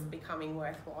for it was becoming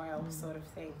worthwhile, sort of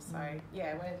thing. So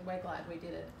we're glad we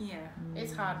did it.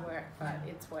 It's hard work, but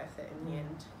it's worth it in the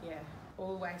end.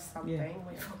 Always something.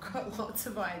 We've got lots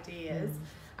of ideas.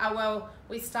 Well,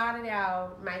 we started our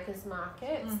makers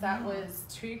markets. That was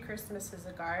 2 Christmases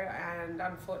ago, and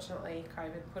unfortunately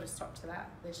COVID put a stop to that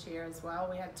this year as well.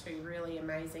 We had 2 really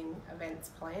amazing events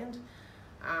planned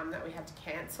that we had to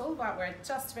cancel, but we're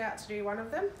just about to do one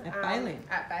of them at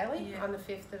Bailey. On the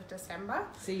 5th of December.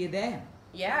 See you there.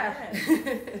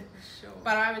 Sure.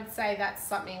 But I would say that's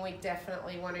something we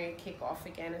definitely want to kick off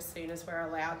again as soon as we're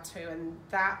allowed to, and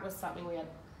that was something we had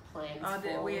plans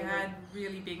for. We had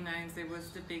really big names. It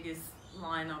was the biggest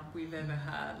lineup we've ever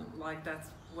had. Like, that's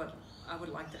what I would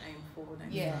like to aim for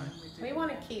next Yeah, time. we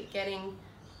want to keep getting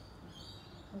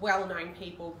well-known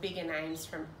people, bigger names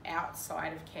from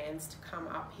outside of Cairns to come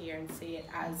up here and see it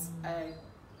as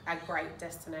a great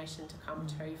destination to come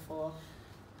to for,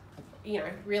 you know,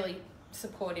 really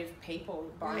supportive people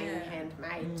buying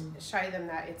handmade. Show them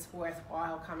that it's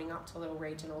worthwhile coming up to little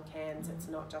regional Cairns. It's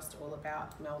not just all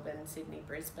about Melbourne, Sydney,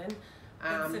 Brisbane.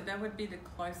 So that would be the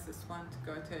closest one to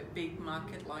go to a big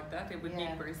market like that. It would be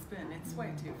Brisbane. It's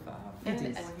way too far.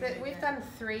 And we've done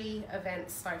 3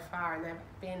 events so far, and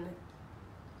they've been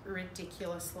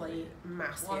ridiculously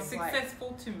massive. Well,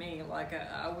 successful to me. Like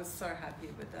I was so happy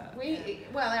with that.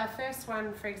 Well, our first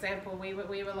one, for example, we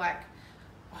were like,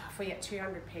 oh, if we get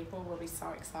 200 people, we'll be so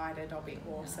excited. It'll be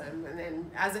awesome. And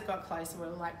then as it got closer, we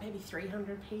were like maybe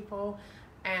 300 people.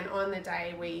 And on the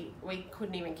day, we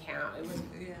couldn't even count. It was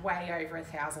way over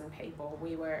 1,000 people.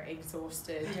 We were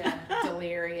exhausted,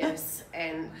 delirious,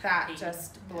 and that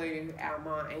just blew our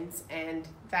minds. And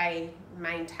they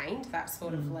maintained that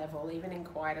sort of level, even in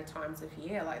quieter times of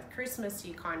year. Like Christmas,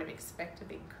 you kind of expect a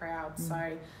big crowd.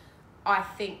 So I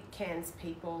think Cairns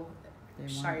people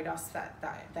showed us that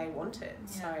they want it.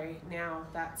 So now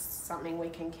that's something we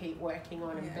can keep working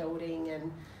on and building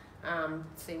and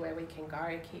see where we can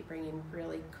go, keep bringing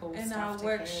really cool and stuff our to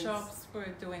workshops were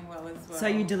doing well as well. So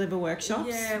you deliver workshops?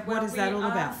 Yeah. What is that all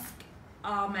about?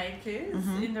 Our makers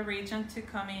in the region to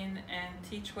come in and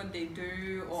teach what they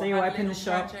do. Or so you open the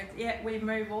shop? Project. Yeah, we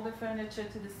move all the furniture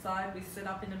to the side. We sit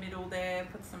up in the middle there,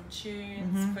 put some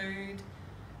tunes, food,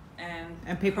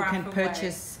 and people can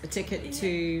purchase a ticket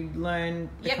to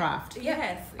learn the craft.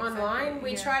 Yes, online.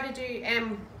 We try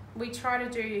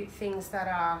to do things that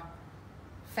are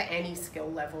for any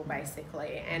skill level,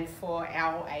 basically, and for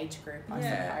our age group, I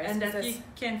suppose. And that you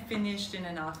can finish in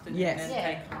an afternoon and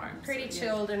take home. Pretty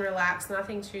chilled and relaxed,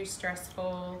 nothing too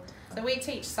stressful. So we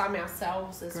teach some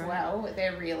ourselves as well.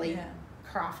 They're really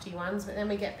crafty ones, but then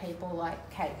we get people like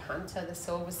Kate Hunter, the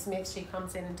silversmith. She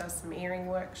comes in and does some earring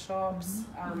workshops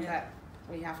that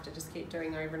we have to just keep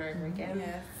doing over and over again.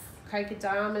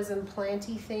 Kokodamas and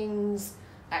planty things.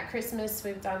 At Christmas,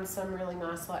 we've done some really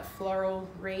nice, like, floral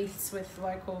wreaths with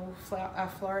local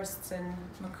florists and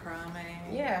macrame.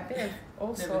 Yeah, a bit of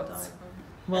all sorts.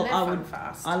 Well,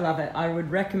 I love it. I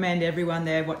would recommend everyone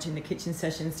there watching the kitchen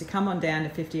sessions to come on down to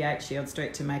 58 Shield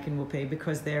Street to Make and Whoopee,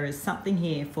 because there is something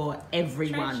here for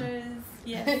everyone. Treasures.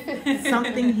 Yes.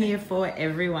 Something here for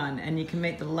everyone, and you can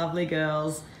meet the lovely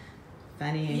girls,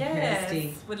 Fanny and Kirsty.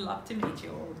 Yes, would love to meet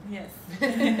you all. Yes.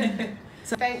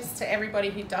 So thanks to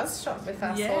everybody who does shop with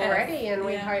us already, and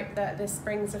we hope that this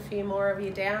brings a few more of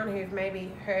you down who've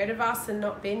maybe heard of us and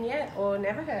not been yet, or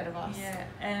never heard of us. Yeah,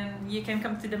 and you can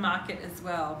come to the market as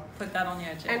well. Put that on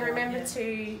your agenda. And remember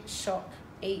to shop,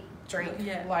 eat, drink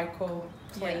local,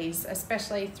 please,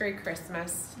 especially through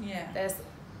Christmas. Yeah. There's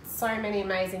so many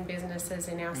amazing businesses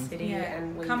in our city,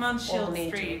 and we come on all Shield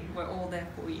need Street. you. We're all there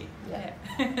for you. Yeah.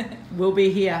 We'll be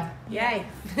here. Yay.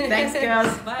 Thanks,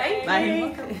 girls. Bye.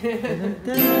 Bye.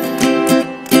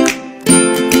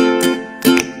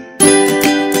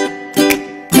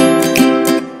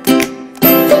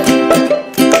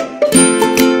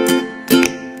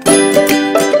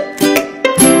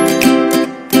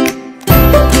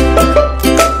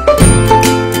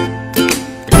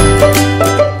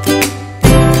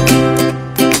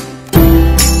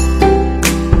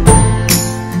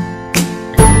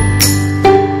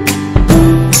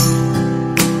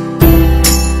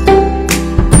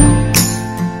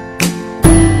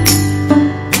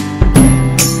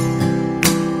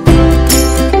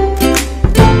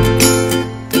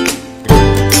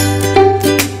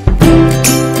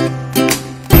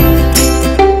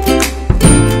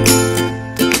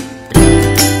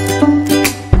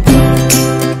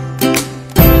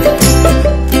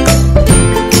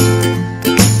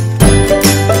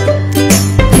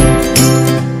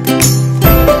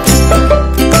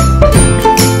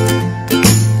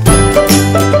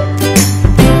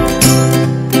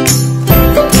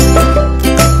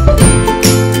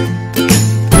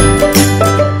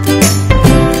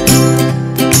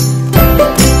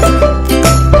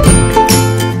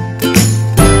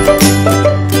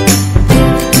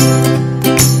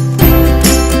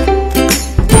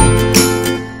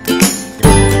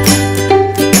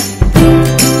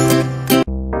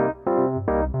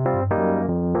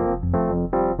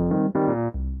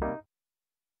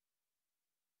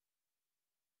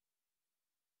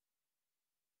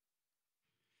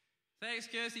 Thanks,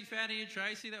 Kirsty, Fanny, and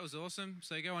Tracy. That was awesome.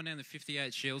 So go on down to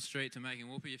 58 Shield Street to Make and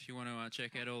Whoopee if you want to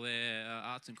check out all their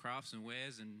arts and crafts and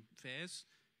wares and fairs.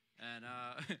 And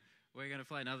we're going to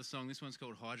play another song. This one's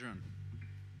called Hydron.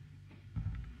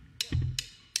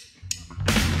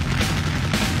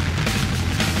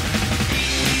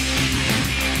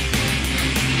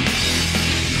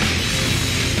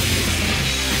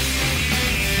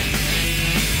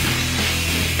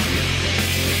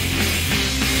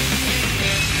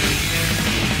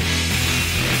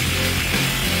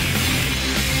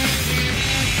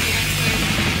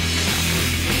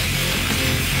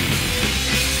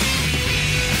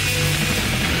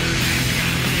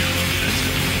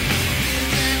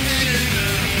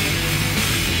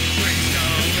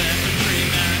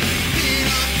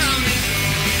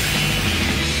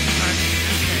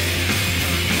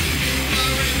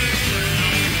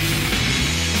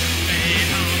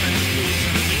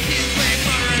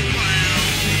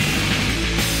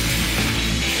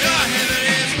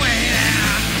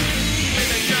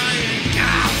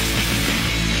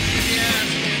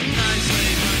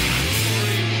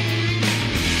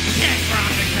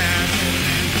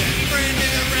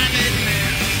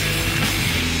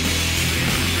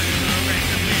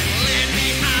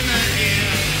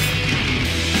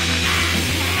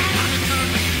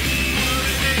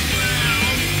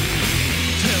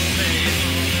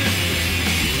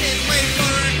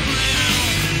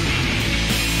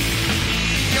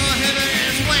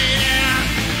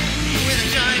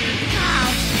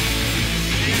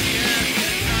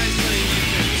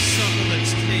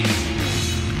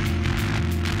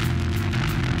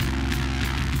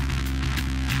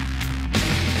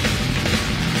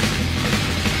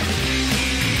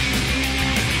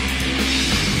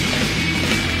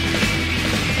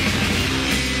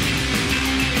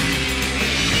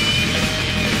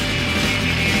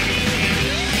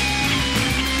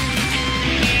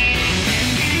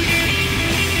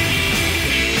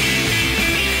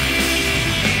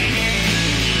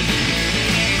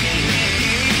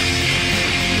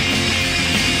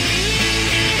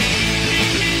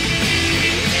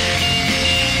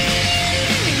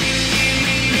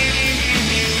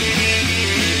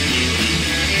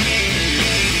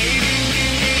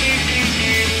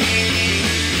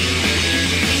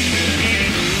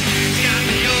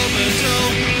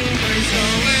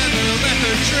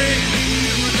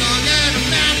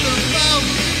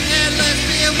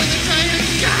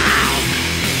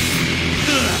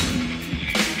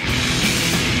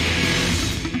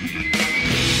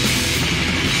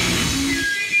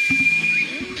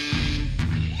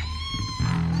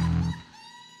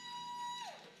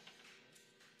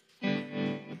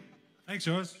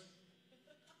 Thanks, Ross.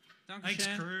 Thanks,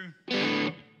 Shan. crew.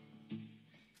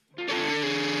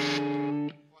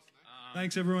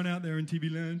 Thanks, everyone out there in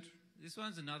TB Land. This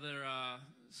one's another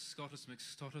Scottus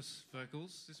McStottus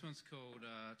vocals. This one's called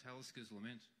Taliska's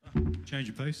Lament. Change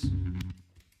your pace.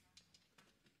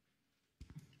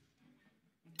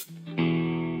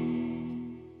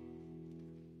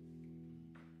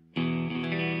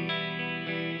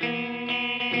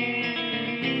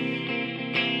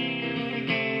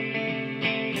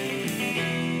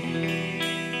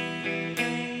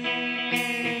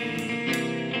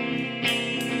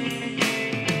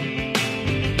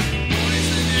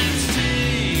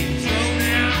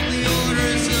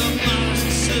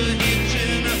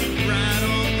 Right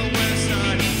on the west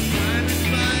side, private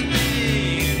by me.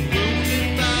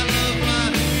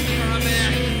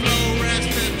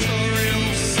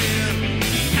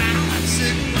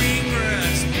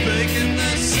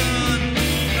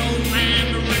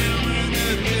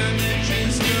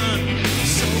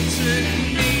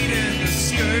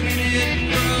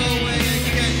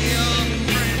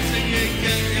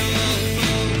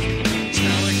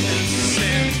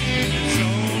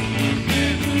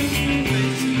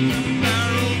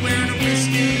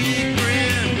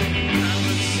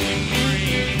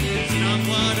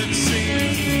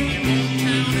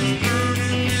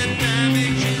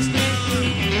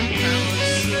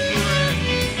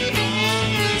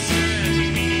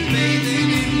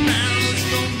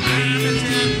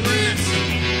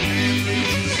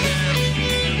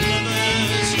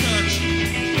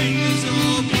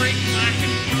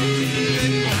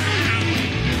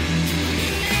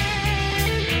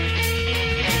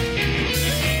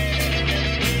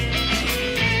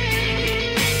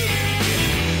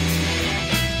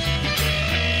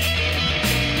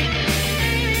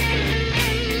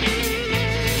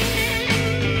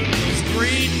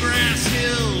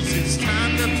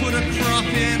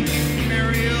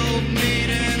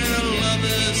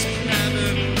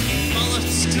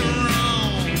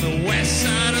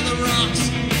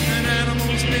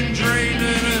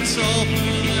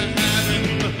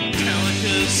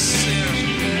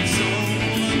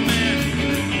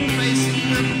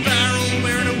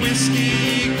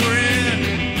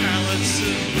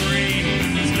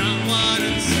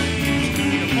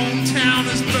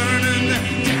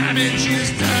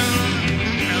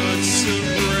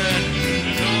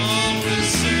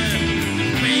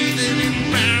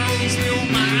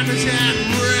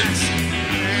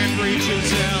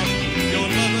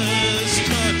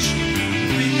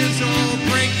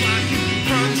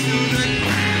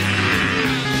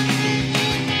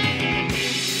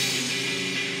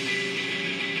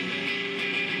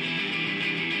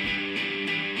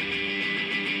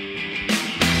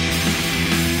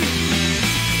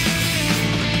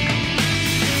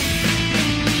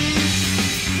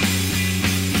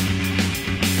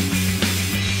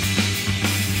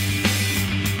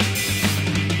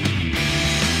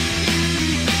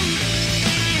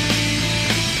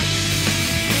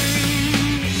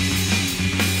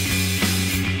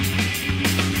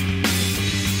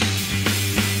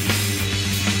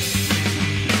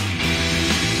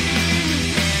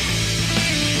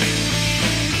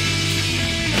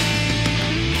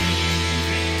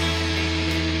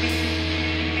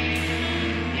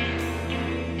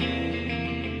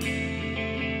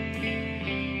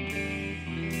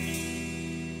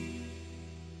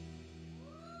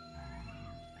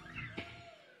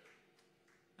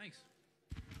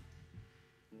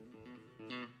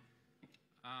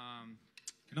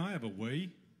 Can I have a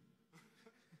wee?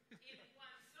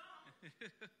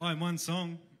 Oh, in one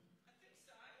song?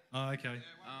 Oh, okay.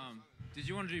 Did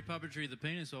you want to do Puppetry of the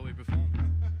Penis while we perform?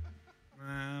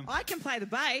 I can play the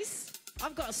bass.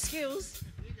 I've got skills.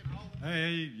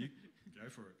 Hey, you go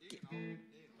for it.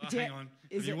 Oh, hang on.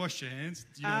 Have you washed your hands?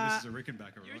 Do you know this is a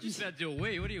Rickenbacker, right? You were just about to do a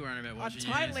wee. What are you worrying about washing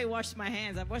your I've hands? totally washed my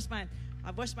hands. I've washed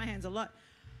my hands a lot.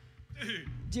 Dude,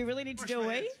 do you really need to do a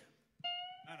wee? Hands.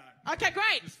 No. Okay,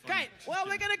 great. Well,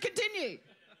 we're going to continue.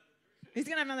 He's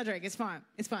going to have another drink. It's fine.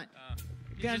 It's fine.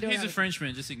 He's a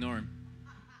Frenchman. Just ignore him.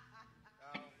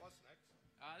 What's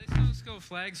next? This song's called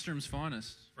Flagstrom's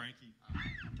Finest. Frankie.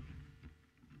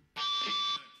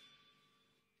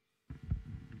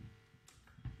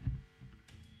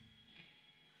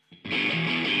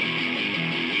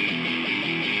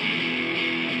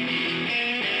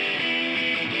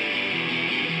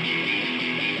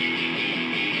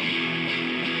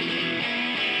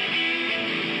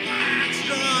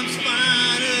 Flagstrom's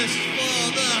finest for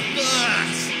the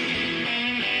thirst.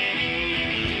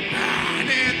 Right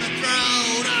in the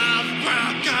throat of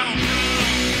Bronco.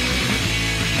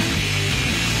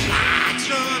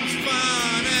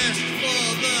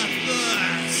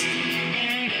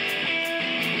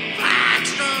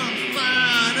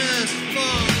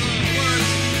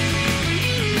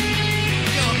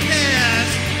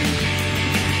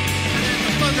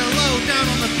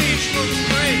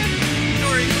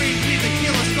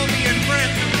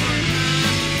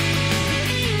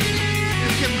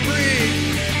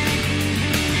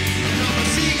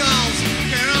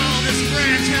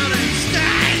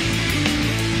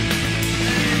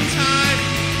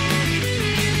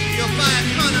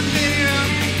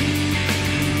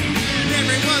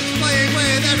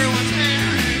 with everyone's hair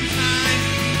in time.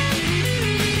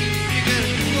 You get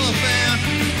a wolf out,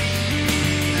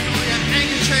 and all your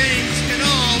anger trains can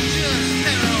all just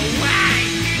head away.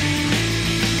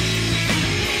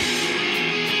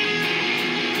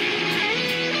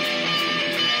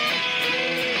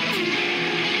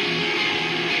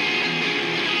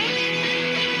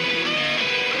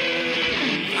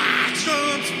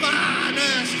 Trump's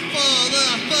finest for the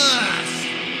first.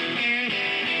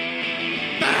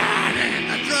 Burning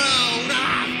the throne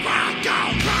of Bronco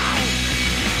Road.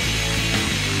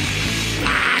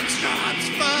 Trump's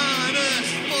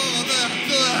finest for the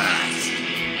first.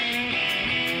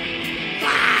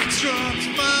 Trump's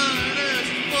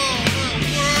finest for the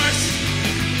worst.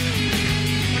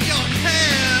 Of your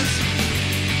cares.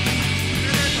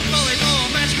 And there's a volleyball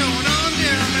match going on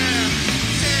down there.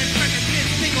 Sandcracker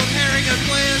kids, pickled herring and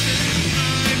players in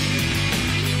time.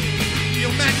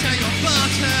 You'll max out your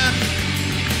butter,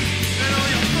 and all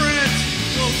your friends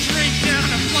will drink down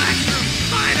a Blackstrom's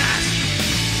finest.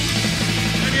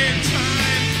 And in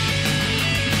time,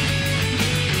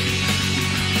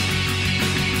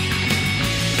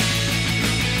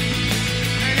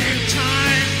 and in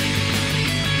time,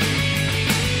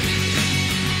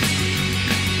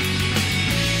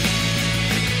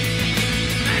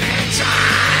 and in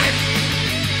time.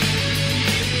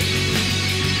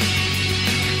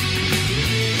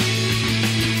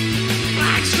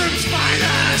 Blackstrom's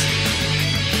finest.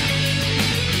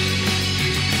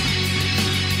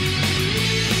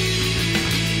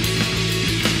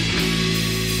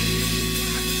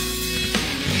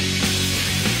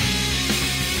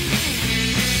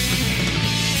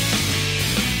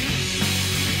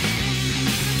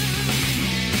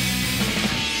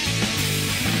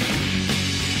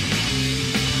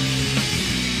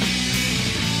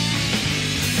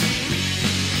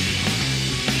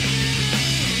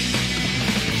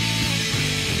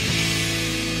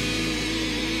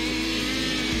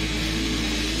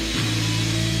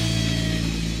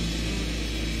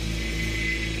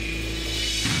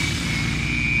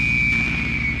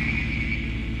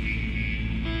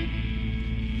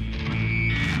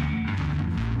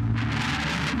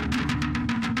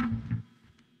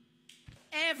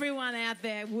 Everyone out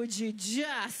there, would you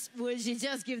just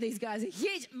give these guys a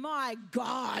huge, my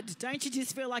God, don't you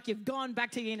just feel like you've gone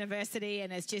back to university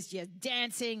and it's just you're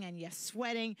dancing and you're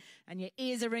sweating and your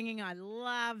ears are ringing? I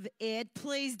love it.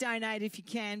 Please donate if you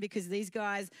can, because these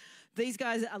guys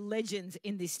are legends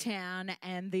in this town,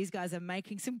 and these guys are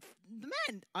making some,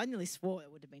 man, I nearly swore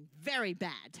it would have been very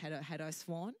bad had I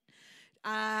sworn.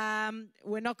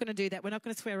 We're not going to do that. We're not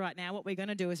going to swear right now. What we're going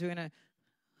to do is we're going to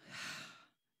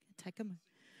take a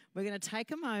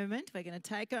moment. We're going to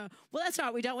take a... Well, that's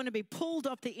right. We don't want to be pulled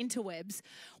off the interwebs.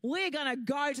 We're going to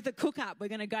go to the cook-up. We're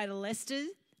going to go to Leicester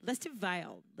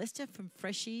Vale. Leicester from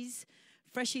Freshies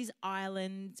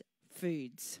Island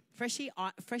Foods.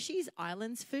 Freshies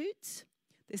Islands Foods.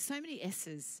 There's so many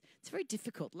S's. It's very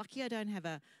difficult. Lucky I don't have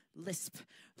a lisp.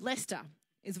 Leicester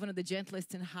is one of the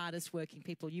gentlest and hardest working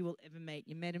people you will ever meet.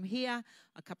 You met him here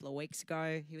a couple of weeks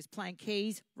ago. He was playing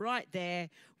keys right there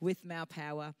with Mau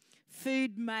Power.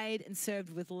 Food made and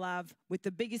served with love, with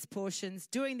the biggest portions,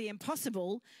 doing the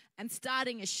impossible and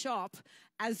starting a shop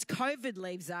as COVID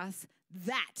leaves us.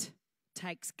 That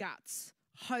takes guts,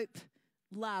 hope,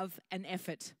 love and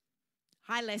effort.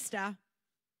 Hi, Leicester.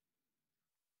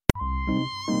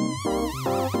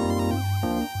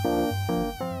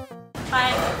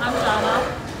 Hi, I'm Donna.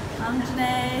 I'm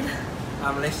Junaid.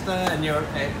 I'm Leicester, and you're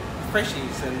at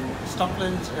Freshies in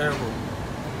Stocklands, Earlville.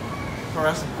 For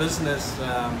us, business,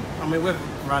 I mean, we've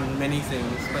run many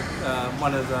things, but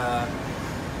one of the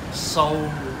soul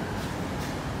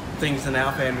things in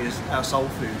our family is our soul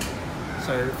food.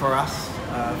 So for us,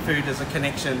 food is a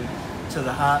connection to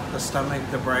the heart, the stomach,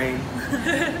 the brain,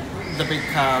 the big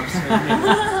carbs.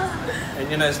 And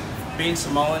you know, being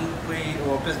Samoan,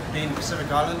 being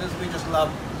Pacific Islanders, we just love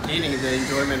eating, the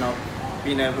enjoyment of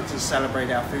being able to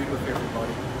celebrate our food with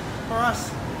everybody. For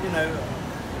us, you know,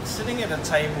 sitting at a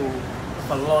table with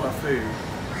a lot of food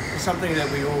is something that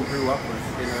we all grew up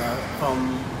with. You know,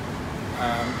 from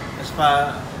as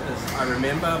far as I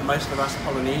remember, most of us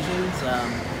Polynesians,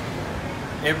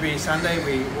 every Sunday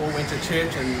we all went to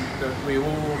church, and we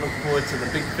all look forward to the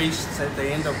big feasts at the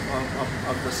end of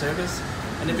the service.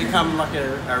 And it become like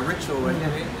a ritual,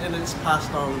 and it's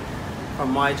passed on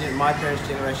from my parents'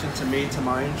 generation to me, to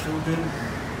my own children.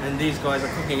 And these guys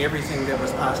are cooking everything that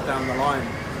was passed down the line.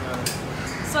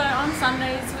 So on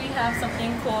Sundays we have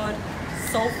something called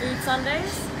Soul Food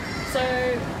Sundays. So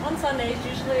on Sundays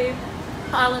usually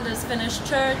Islanders finish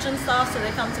church and stuff, so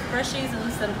they come to Freshies, and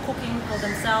instead of cooking for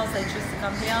themselves, they choose to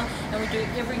come here, and we do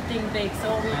everything big. So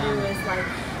what we do is like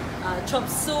chop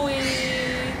suey,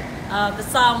 the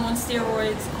Samoan on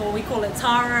steroids, we call it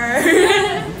taro,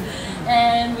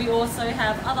 and we also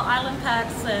have other island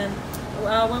packs. And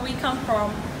where we come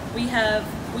from,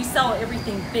 we sell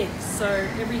everything big, so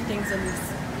everything's in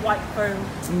these white foam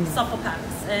supper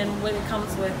packs, and when it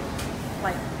comes with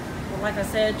like I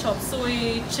said, chop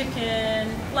suey,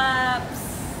 chicken, flaps,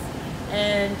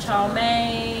 and chow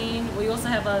mein. We also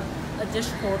have a dish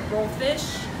called raw fish,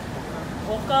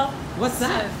 oka. What's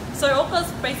that? So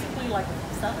oka's basically like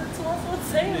salad to us, I would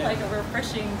say, like a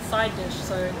refreshing side dish.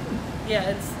 So yeah,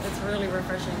 it's really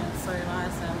refreshing. It's so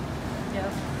nice, and yeah.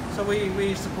 So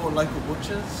we support local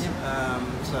butchers.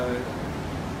 So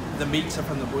the meats are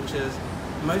from the butchers.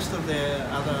 Most of their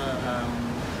other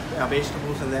our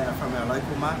vegetables and that are from our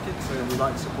local markets, so we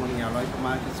like supporting our local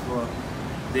markets for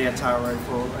their taro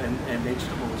and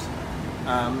vegetables.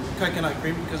 Coconut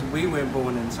cream, because we weren't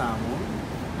born in Samoa,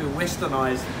 we were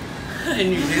westernised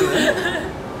in New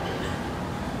Zealand.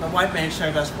 The white man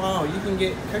showed us, wow, you can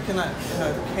get coconut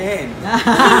canned.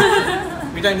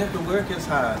 We don't have to work as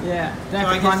hard. Yeah, don't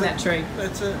have to climb that tree.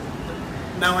 That's it.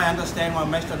 Now I understand why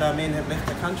most of our men have left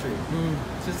the country.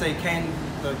 Since they canned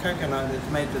the coconut, it's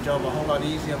made the job a whole lot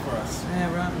easier for us. Yeah,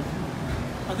 right.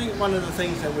 I think one of the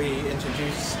things that we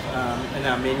introduced in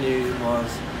our menu was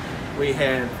we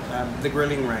have the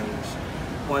grilling range.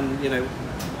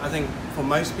 I think for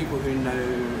most people who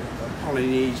know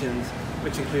Polynesians,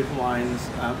 which include Hawaiians,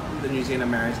 the New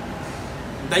Zealand Maoris,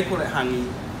 they call it hangi.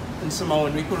 In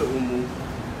Samoan, we call it umu,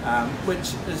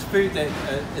 which is food that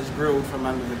is grilled from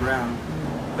under the ground.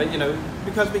 But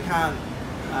because we can't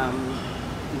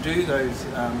do those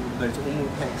umu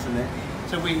packs and that,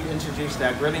 so we introduced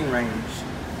our grilling range.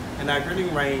 And our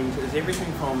grilling range is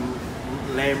everything from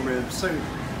lamb ribs. So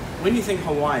when you think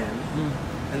Hawaiian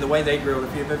and the way they grill,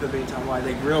 if you've ever been to Hawaii,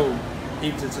 they grill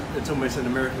heaps. It's almost an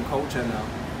American culture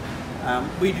now.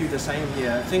 We do the same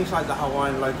here. Things like the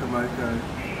Hawaiian locomoco,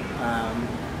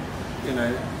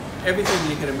 everything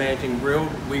you can imagine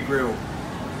grilled, we grill.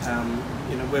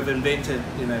 We've invented,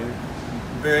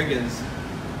 burgers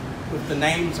with the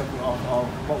names of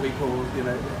what we call,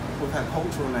 with our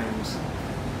cultural names.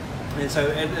 And so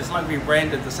it's like we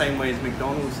branded the same way as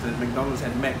McDonald's did. McDonald's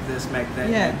had Mac this, Mac that,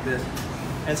 Mac this.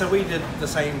 And so we did the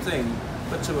same thing,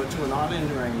 but to an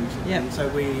island range. Yep. And so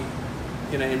we,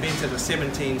 invented a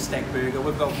 17 stack burger.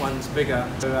 We've got ones bigger.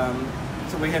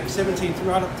 So we have 17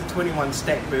 right up to 21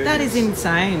 stack burgers. That is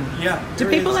insane. Yeah. Do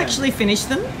people actually finish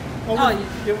them? Well,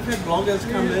 we've had bloggers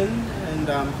come in and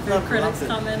critics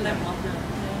come in, they love it.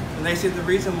 And they said the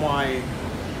reason why,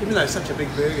 even though it's such a big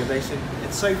burger, they said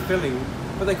it's so filling,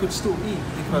 but they could still eat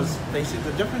because they said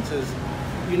the difference is,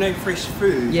 fresh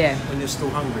food when you're still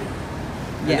hungry.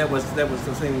 And that was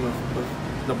the thing with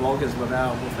the bloggers with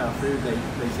our food.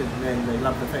 They said, man, they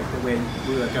love the fact that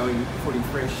we were going fully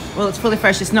fresh. Well, it's fully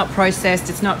fresh. It's not processed.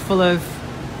 It's not full of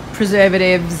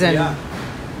preservatives and. Yeah,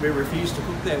 we refused to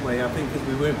cook that way. I think because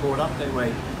we weren't brought up that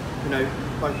way.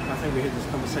 Like I think we had this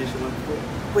conversation before.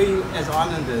 We as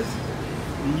islanders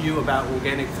knew about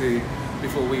organic food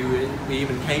before we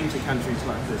even came to countries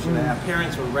like this. Our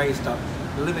parents were raised up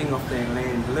living off their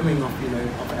land, living off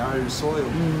off our own soil,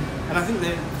 and I think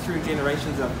that through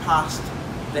generations have passed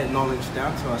that knowledge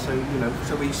down to us.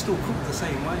 So we still cook the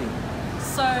same way.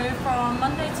 So from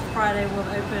Monday to Friday we'll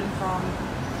open from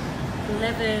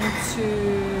 11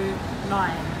 to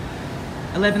 9.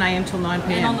 11 a.m. till 9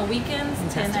 p.m. And on the weekends,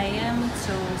 Fantastic. 10 a.m.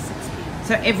 till 6 p.m.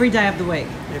 So every day of the week?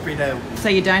 Every day of the week. So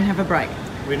you don't have a break?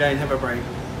 We don't have a break.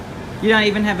 You don't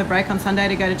even have a break on Sunday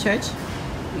to go to church?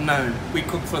 No, we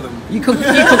cook for them. You cook for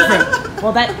them.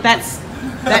 Well, that's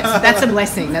a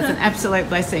blessing. That's an absolute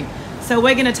blessing. So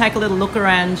we're going to take a little look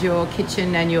around your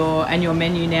kitchen and your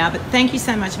menu now. But thank you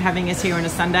so much for having us here on a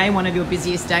Sunday, one of your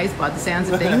busiest days by the sounds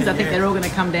of things. I think they're all going to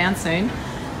come down soon.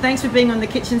 Thanks for being on the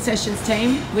Kitchen Sessions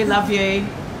team. We love you.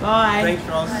 Bye. Thanks,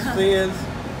 Ross. See you.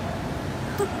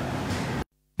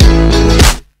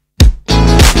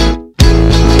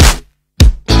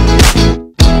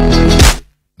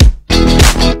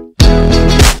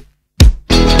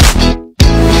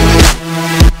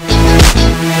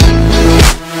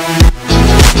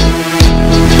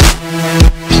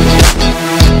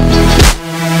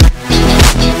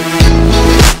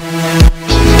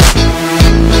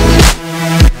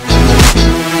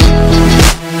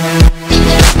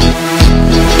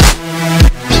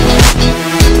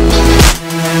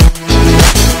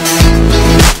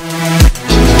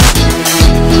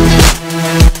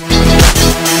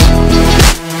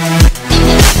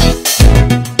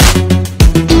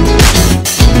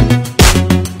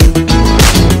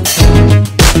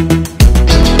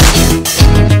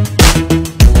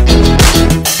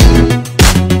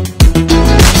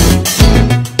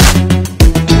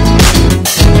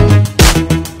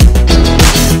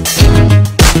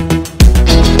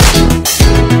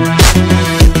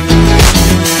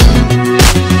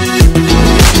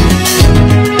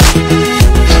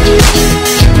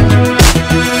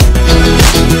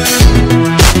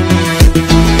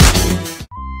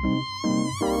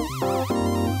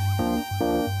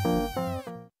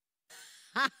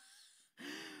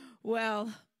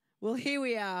 Well, here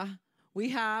we are.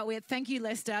 Thank you,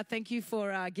 Lester. Thank you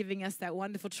for giving us that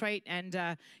wonderful treat.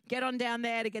 And get on down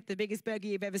there to get the biggest burger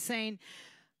you've ever seen.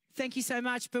 Thank you so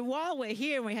much. But while we're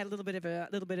here, and we had a little bit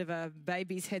of a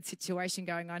baby's head situation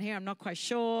going on here. I'm not quite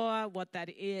sure what that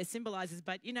symbolizes,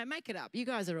 but make it up. You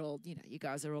guys are all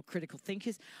critical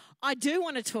thinkers. I do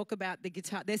want to talk about the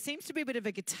guitar. There seems to be a bit of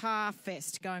a guitar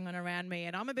fest going on around me,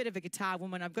 and I'm a bit of a guitar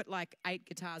woman. I've got like 8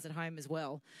 guitars at home as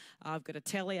well. I've got a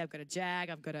Telly, I've got a Jag,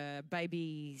 I've got a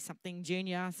Baby something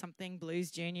Junior, something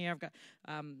Blues Junior. I've got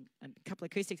a couple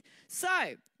of acoustics.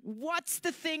 So, what's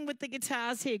the thing with the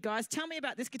guitars here, guys? Tell me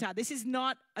about this guitar. This is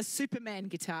not a Superman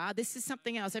guitar. This is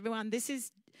something else. Everyone, this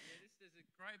is... There's a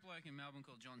great bloke in Melbourne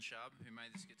called John Shubb who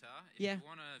made this guitar. If Yeah. you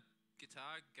want a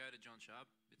guitar, go to John Shubb.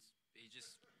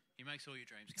 He makes all your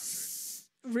dreams come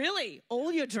true. Really?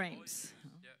 All your dreams?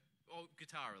 Yeah, all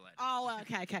guitar related. Oh,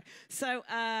 okay. So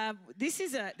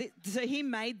so he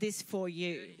made this for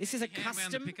you. This is a custom...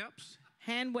 Hand-wound the pickups.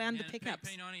 Hand-wound the pickups.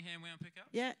 P90 hand-wound pickups.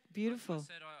 Yeah, beautiful. Like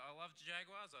I said, I love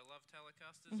Jaguars, I love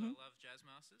Telecasters, I love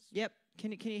Jazzmasters. Yep.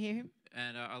 Can you hear him?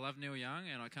 And I love Neil Young,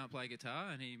 and I can't play guitar,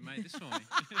 and he made this for me.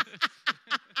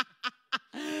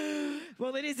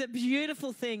 Well, it is a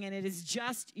beautiful thing, and it is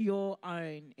just your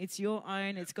own. It's your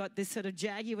own. It's got this sort of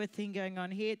Jaguar thing going on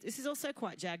here. This is also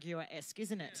quite Jaguar-esque,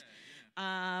 isn't it?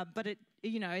 Yeah. But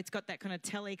it's got that kind of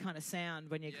telly kind of sound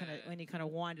when you kind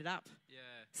of wind it up. Yeah.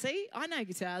 See, I know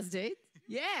guitars, dude.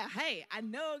 Yeah, hey, I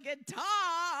know guitars.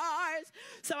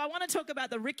 So I want to talk about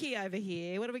the Ricky over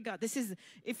here. What do we got? This is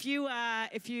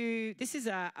this is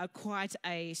quite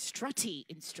a strutty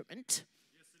instrument.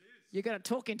 Yes, it is. You got to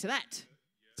talk into that.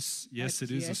 Yes,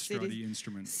 it is a strutty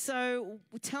instrument. So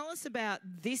tell us about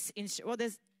this instrument. Well,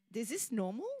 is this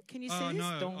normal? Can you see this?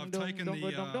 No, I've taken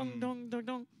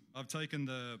I've taken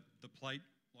the plate,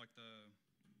 like the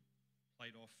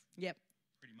plate off. Yep.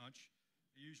 Pretty much.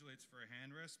 Usually it's for a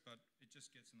hand rest, but it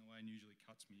just gets in the way and usually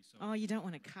cuts me. So you don't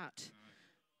want to cut.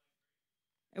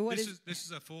 No. This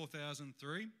is a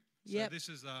 4003. Yep. So this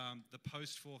is the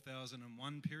post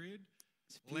 4001 period.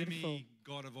 It's beautiful. Lemmy,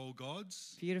 God of all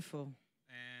gods. Beautiful.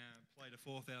 And played a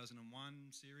 4001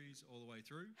 series all the way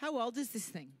through. How old is this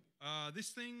thing? This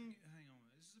thing, hang on,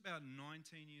 this is about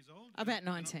 19 years old. About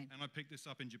 19. And I picked this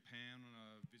up in Japan on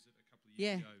a visit a couple of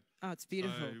years ago. Oh, it's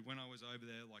beautiful. So when I was over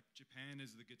there, like Japan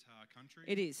is the guitar country.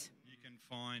 It is. You can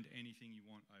find anything you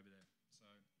want over there.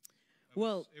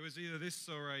 So it was either this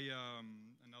or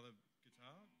another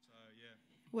guitar. So yeah.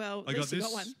 Well, I got this. You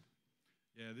got one.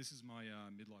 Yeah, this is my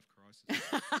midlife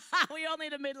crisis. We all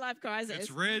need a midlife crisis.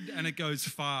 It's red and it goes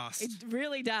fast. It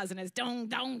really does, and it's dong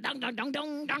dong dong dong dong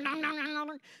dong dong dong dong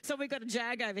dong. So we've got a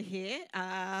Jag over here.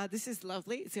 This is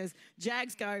lovely. It says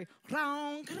Jags go.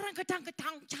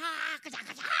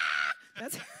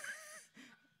 That's.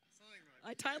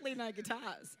 I totally know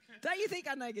guitars. Don't you think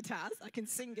I know guitars? I can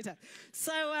sing guitar.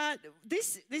 So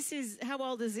this is, how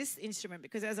old is this instrument?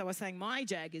 Because as I was saying, my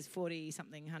Jag is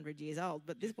 40-something, 100 years old.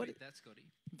 But this, that's Scotty.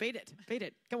 Beat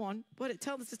it. Go on.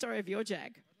 Tell us the story of your Jag.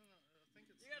 I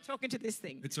think you're talking to this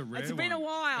thing. It's a rare It's been one. a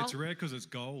while. It's rare because it's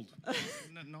gold.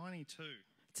 92.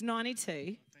 It's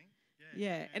 92.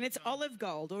 Yeah, and it's olive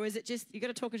gold, or is it just, you got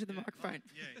to talk into the microphone.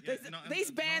 These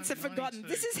bands have forgotten.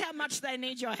 This is how much they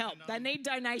need your help. They need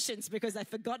donations because they've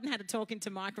forgotten how to talk into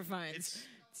microphones.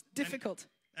 It's difficult.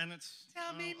 And it's...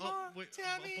 Tell me more. I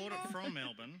bought it from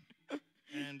Melbourne,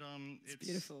 and it's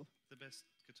beautiful. The best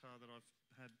guitar that I've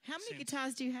had. How many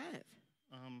guitars do you have?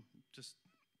 Just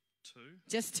 2.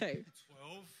 Just 2.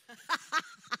 12.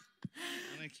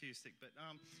 An acoustic, but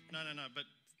no. But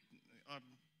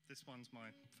this one's my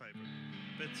favourite.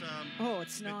 But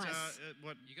it's nice.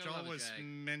 What Joel was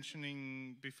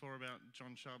mentioning before about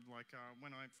John Shubb, like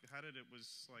when I had it, it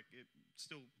was like it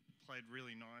still played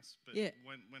really nice. But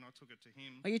when I took it to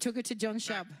him, you took it to John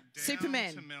Shubb,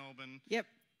 Superman, to Melbourne. Yep.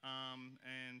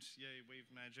 And weave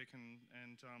magic, and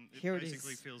it Here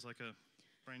basically feels like a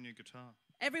brand new guitar.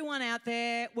 Everyone out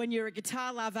there, when you're a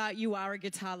guitar lover, you are a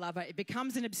guitar lover. It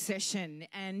becomes an obsession,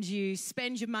 and you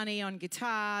spend your money on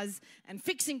guitars and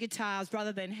fixing guitars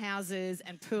rather than houses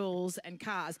and pools and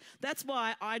cars. That's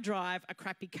why I drive a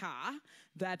crappy car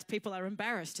that people are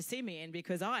embarrassed to see me in,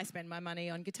 because I spend my money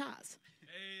on guitars.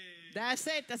 Hey. That's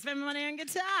it. I spend my money on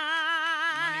guitars.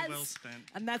 Money well spent.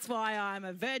 And that's why I'm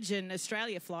a Virgin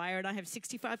Australia flyer, and I have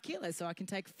 65 kilos, so I can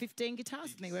take 15 guitars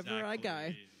with me wherever I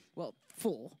go. Well,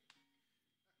 4.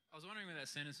 I was wondering where that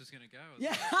sentence was going to go.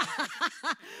 Yeah.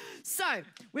 So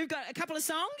we've got a couple of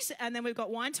songs, and then we've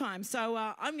got wine time. So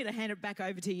I'm going to hand it back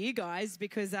over to you guys,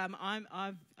 because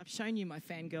I've shown you my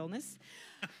fangirlness.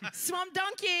 Swamp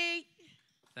Donkey.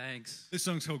 Thanks. This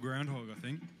song's called Groundhog, I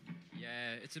think. Yeah,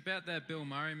 it's about that Bill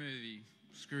Murray movie,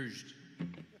 Scrooged.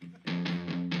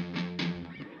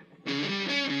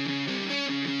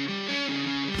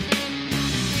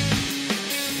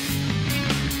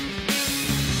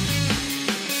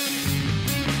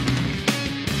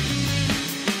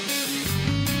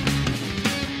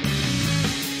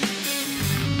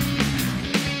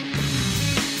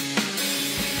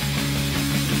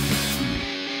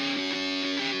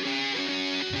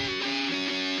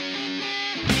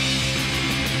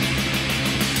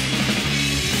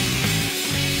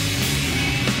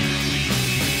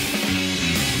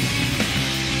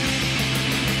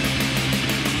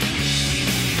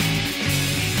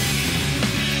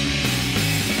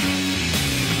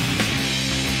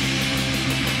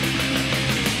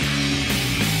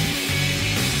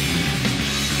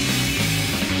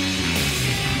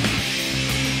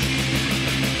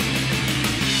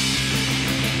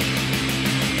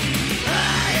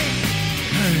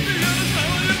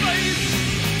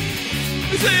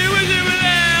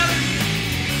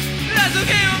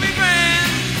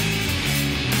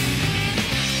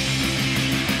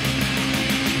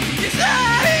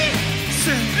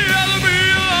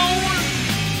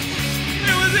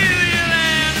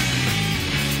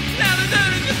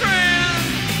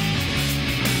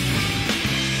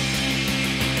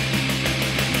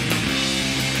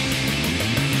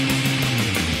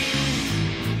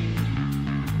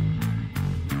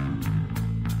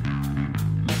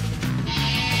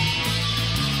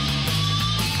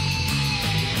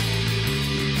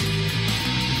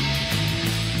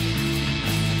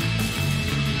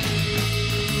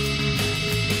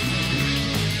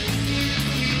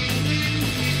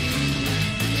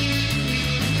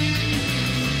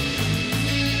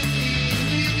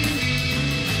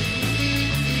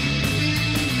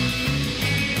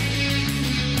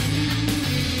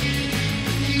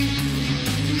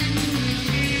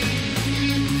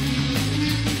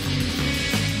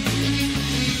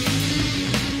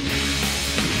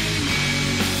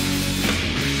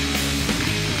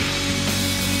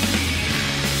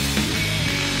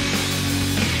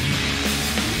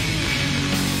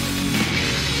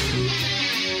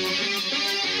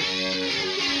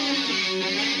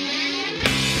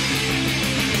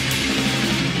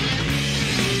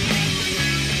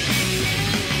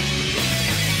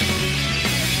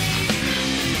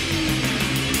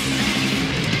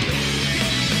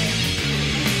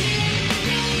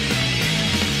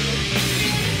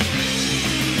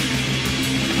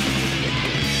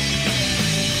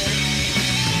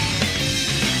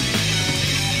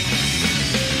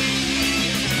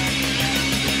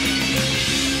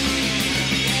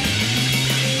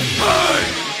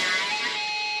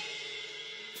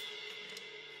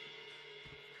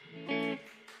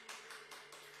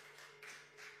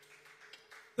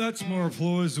 That's more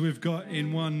applause we've got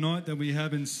in one night than we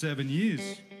have in 7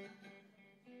 years.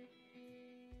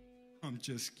 I'm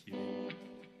just kidding.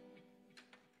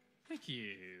 Thank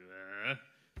you.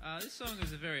 This song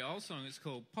is a very old song. It's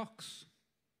called Pox.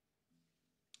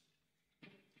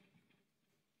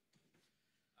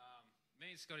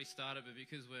 Me and Scotty started, but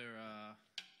because we're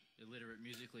illiterate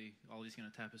musically, Ollie's going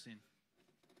to tap us in.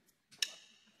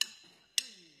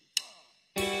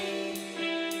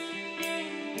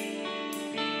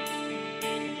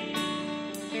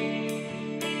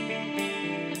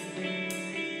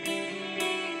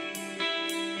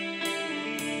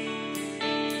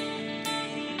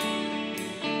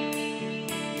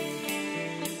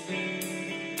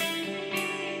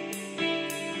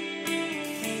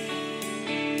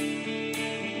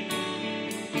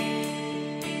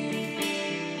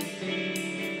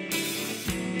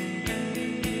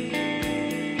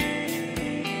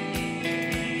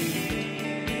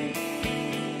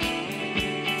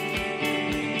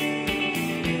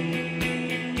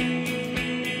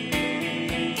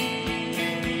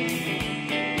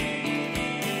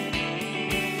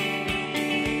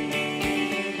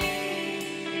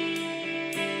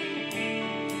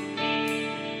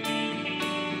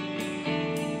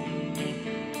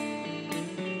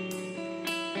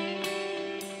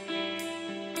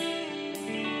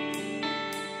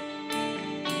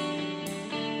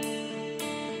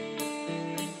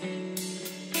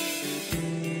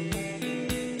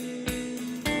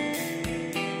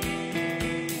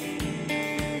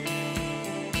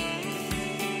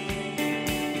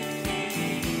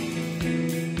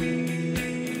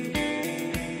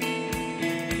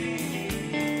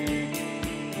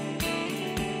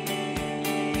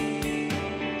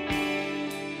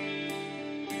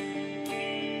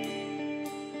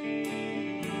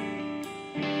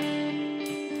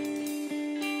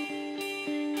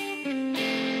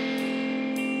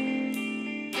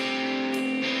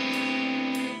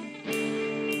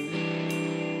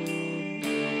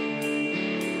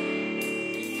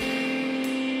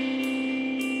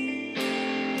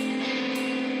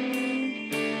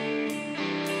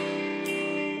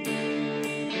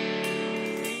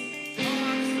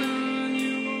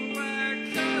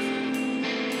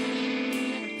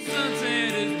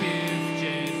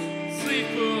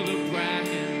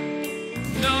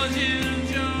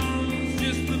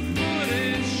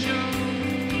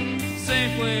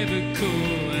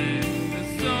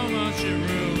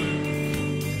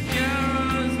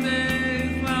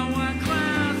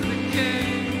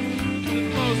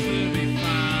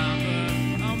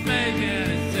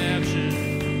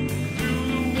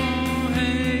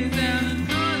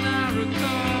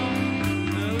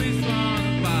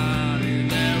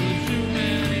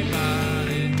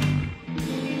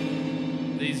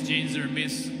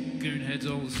 tune, heads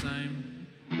all the same.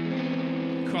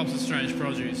 Crops of strange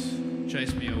produce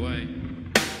chase me away.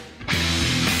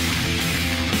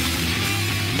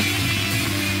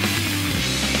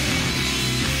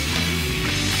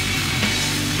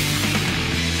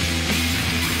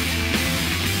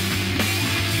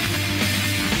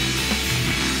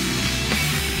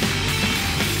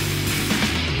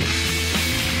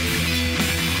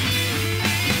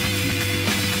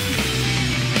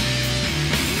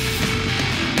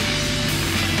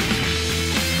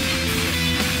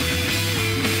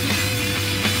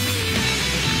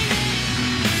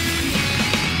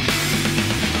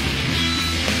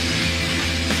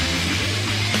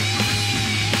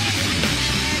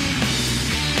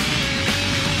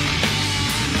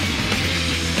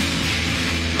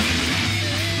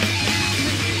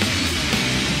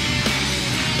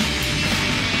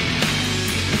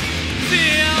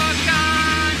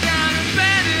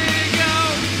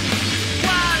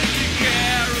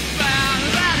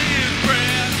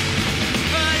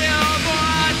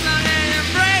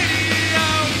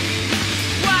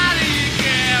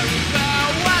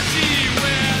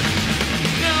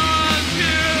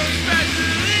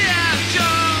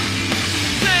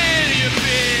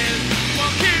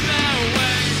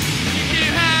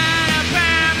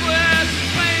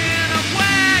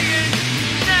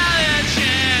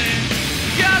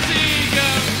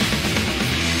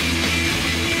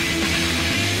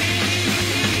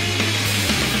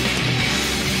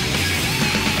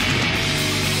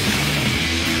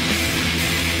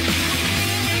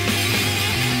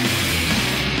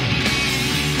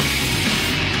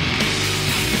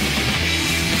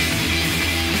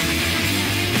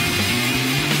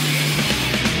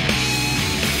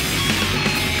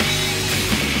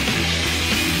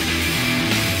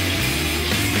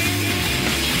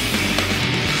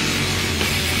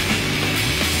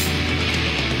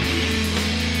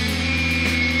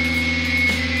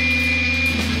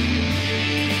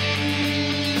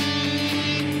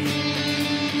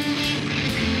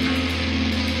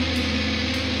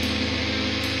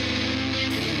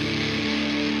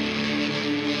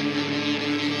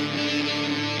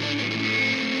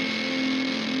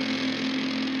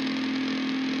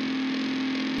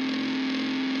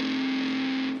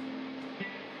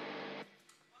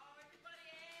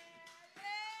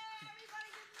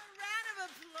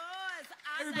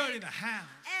 Everybody in the house.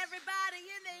 Everybody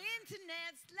in the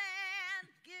internet's land.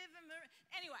 Give them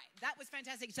a... Anyway, that was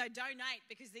fantastic. So donate,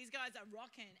 because these guys are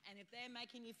rocking, and if they're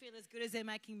making you feel as good as they're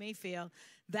making me feel,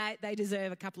 they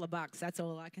deserve a couple of bucks. That's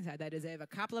all I can say. They deserve a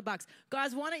couple of bucks.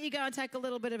 Guys, why don't you go and take a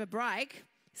little bit of a break?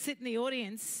 Sit in the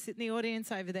audience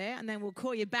over there, and then we'll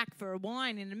call you back for a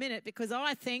wine in a minute, because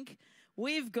I think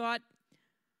we've got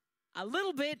a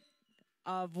little bit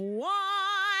of wine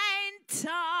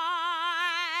time.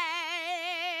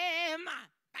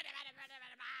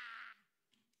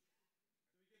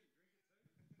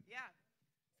 Yeah.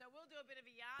 So we'll do a bit of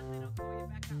a yarn, then I'll call you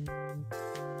back up.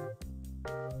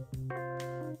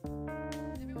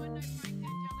 Does everyone know Frank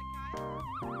Angelico?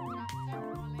 Johnson,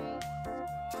 Molly,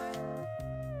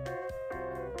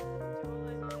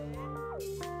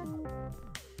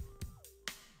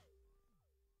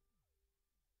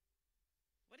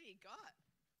 What do you got?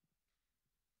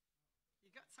 You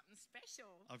got something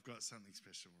special. I've got something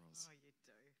special, Roz. Oh, you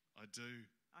do. I do.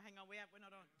 Oh, hang on, we're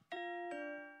not on.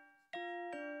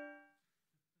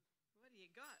 What do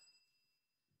you got?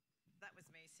 That was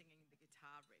me singing the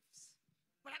guitar riffs.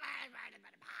 What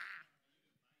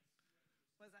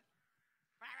was that?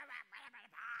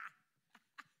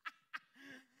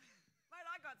 Mate,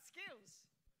 I got skills.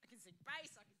 I can sing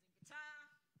bass, I can sing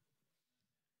guitar.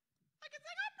 I can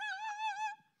sing opera.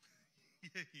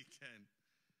 Yeah, you can.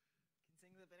 Can sing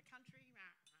a little bit of country.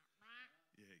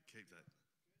 Yeah, keep that.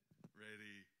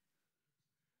 Ready.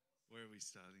 Where are we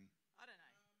starting? I don't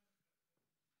know.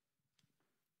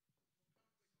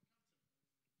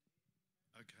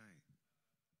 Okay.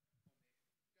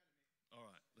 All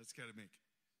right, let's go to Mick.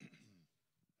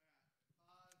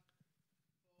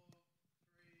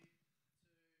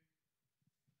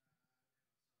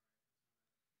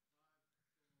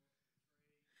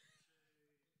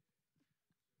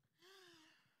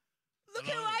 Look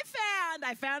who I found.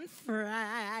 I found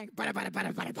Frank. What?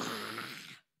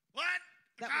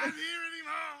 I can't hear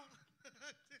anymore.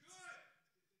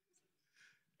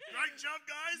 Great job,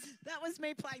 guys. That was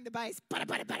me playing the bass. Speak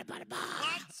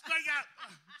up.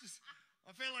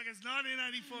 I feel like it's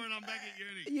 1984 and I'm back at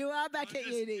uni. You are back at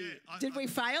uni. Yeah, Did we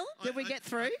fail? Did we get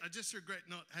through? I just regret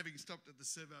not having stopped at the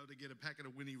servo to get a packet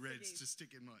of Winnie Reds to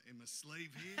stick in my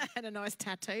sleeve here. And a nice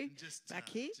tattoo back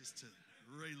here. Just to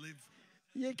relive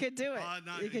You could do it. Oh,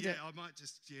 no, you could do it. I might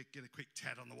just get a quick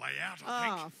tat on the way out, I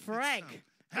Oh, think. Frank.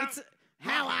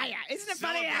 How are you? Isn't it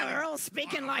funny how we're all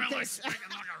speaking like this? Speaking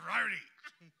like a roadie.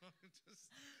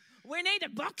 We need a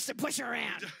box to push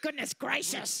around. Goodness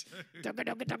gracious. Dugga,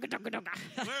 dugga, dugga, dugga,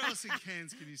 dugga. Where else in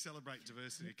Cairns can you celebrate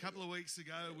diversity? A couple of weeks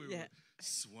ago, we were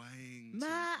swaying to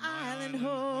My island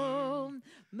home.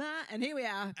 And here we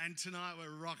are. And tonight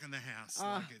we're rocking the house. Oh.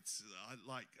 Like it's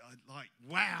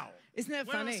wow. Isn't that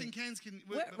where funny? Where else in Cairns can?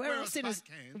 Where else but Cairns?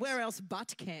 Cairns? Where else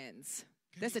but Cairns?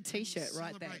 There's a T-shirt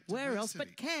right there. Celebrate Where else but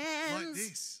diversity.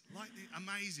 Cairns? Like this.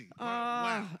 Amazing. Oh,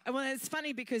 Wow. well, it's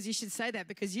funny because you should say that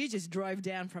because you just drove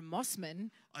down from Mossman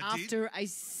after a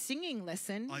singing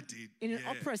lesson. I did. In an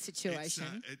yeah. opera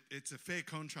situation. It's a fair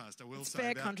contrast, I will say.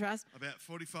 Fair contrast. About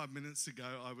 45 minutes ago,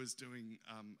 I was doing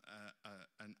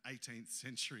an 18th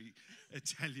century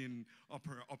Italian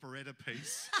operetta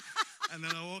piece. And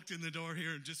then I walked in the door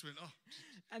here and just went, oh.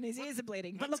 And his ears are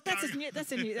bleeding. But look, that's a new. That's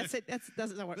it.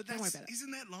 Don't worry about it.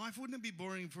 Isn't that life? Wouldn't it be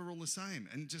boring if we're all the same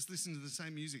and just listen to the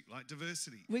same music, like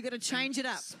diversity? We've got to change it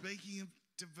up. Speaking of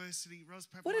diversity, Ros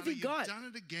Papuana, What have you got? You've done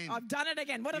it again. I've done it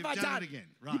again. What have I You've done? done it again.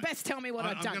 Right. You best tell me what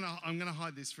I've done. I'm going to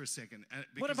hide this for a second.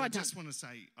 What have I done? I just want to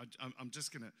say, I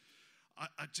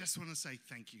just want to say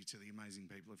thank you to the amazing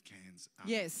people of Cairns.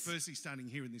 Yes. Firstly, starting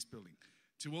here in this building.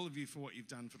 To all of you for what you've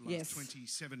done for the last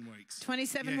 27 weeks.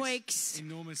 27 weeks.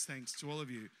 Enormous thanks to all of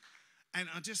you. And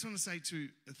I just want to say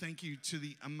thank you to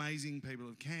the amazing people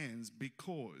of Cairns,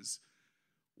 because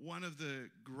one of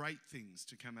the great things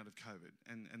to come out of COVID,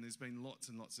 and there's been lots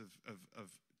and lots of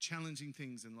challenging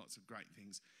things and lots of great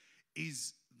things,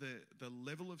 is the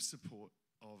level of support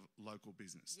of local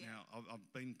business. Yeah. Now,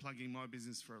 I've been plugging my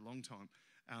business for a long time.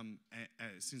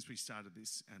 Since we started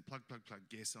this, and plug,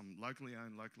 yes, I'm locally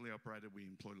owned, locally operated, we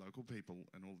employ local people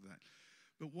and all of that.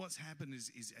 But what's happened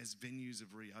is as venues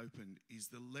have reopened, is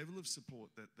the level of support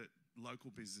that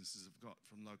local businesses have got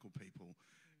from local people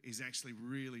is actually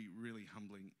really, really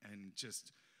humbling and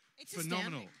just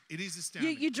phenomenal. Astounding. It is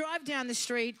astounding. You drive down the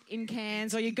street in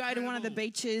Cairns, or you go to one of the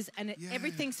beaches, and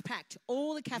everything's packed.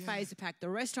 All the cafes are packed. The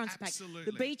restaurants are packed.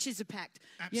 The beaches are packed.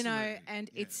 You know, and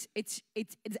it's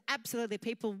absolutely,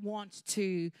 people want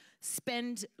to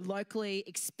spend locally,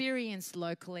 experience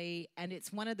locally, and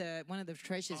it's one of the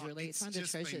treasures. Really, it's one of the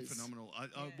treasures. It's just been phenomenal.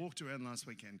 I walked around last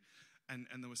weekend. And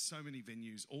there were so many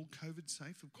venues, all COVID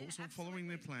safe, of course, all following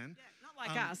their plan. Yeah, not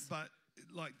like us. But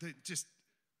like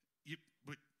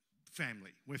we're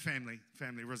family. We're family.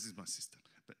 Ros is my sister.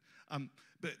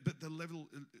 But the level,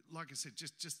 like I said,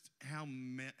 just how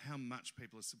much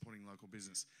people are supporting local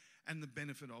business, and the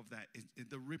benefit of that,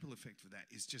 the ripple effect of that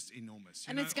is just enormous.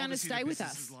 And it's going to stay with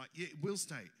us. It will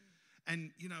stay.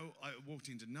 And you know, I walked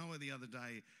into Noah the other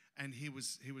day, and he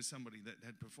was somebody that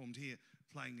had performed here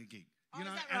playing a gig. You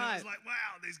know, and I was like, wow,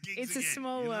 there's gigs It's again. a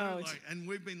small world. And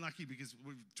we've been lucky because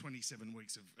we've 27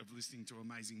 weeks of listening to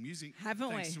amazing music. Haven't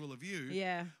we? Thanks to all of you.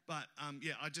 Yeah. But,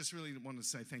 I just really want to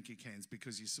say thank you, Cairns,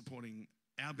 because you're supporting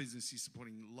our business, you're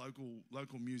supporting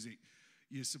local music,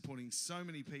 you're supporting so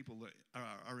many people that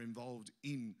are involved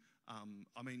in,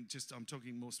 I'm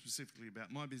talking more specifically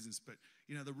about my business, but,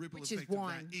 you know, the ripple effect of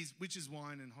that which is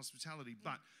wine and hospitality,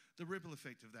 but the ripple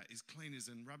effect of that is cleaners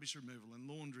and rubbish removal and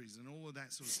laundries and all of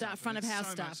that sort of stuff. Front of house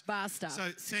stuff, bar stuff,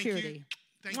 so security.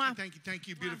 Thank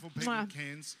you, beautiful people of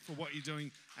Cairns, for what you're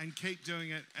doing, and keep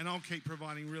doing it, and I'll keep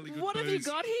providing really good What booze. have you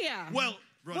got here? Well,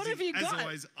 Rosie, what have you got? As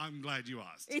always, I'm glad you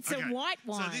asked. It's a white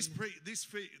wine. So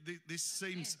this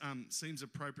seems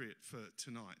appropriate for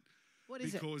tonight. What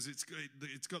is it? Because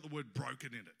it's got the word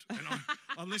broken in it. And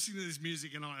I'm listening to this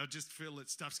music and I just feel that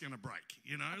stuff's going to break,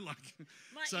 you know?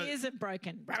 My ears are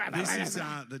broken. This is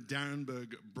the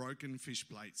Darrenberg Broken Fish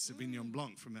Plate Sauvignon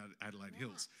Blanc from Adelaide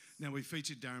Hills. Now, we've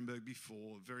featured Darrenberg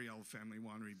before, very old family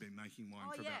winery, been making wine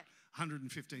for about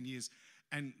 115 years.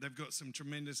 And they've got some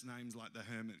tremendous names like the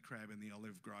Hermit Crab and the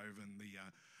Olive Grove and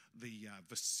the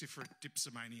vociferate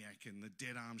dipsomaniac and the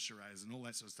Dead Arm Shiraz and all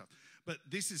that sort of stuff. But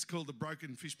this is called the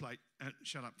Broken Fish Plate.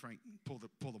 Shut up, Frank. Pour the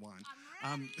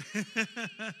wine.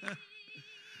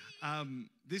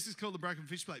 This is called the Broken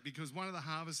Fish Plate because one of the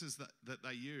harvests that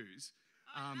they use,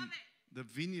 the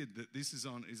vineyard that this is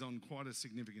on quite a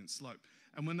significant slope.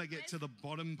 And when they get to the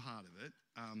bottom part of it,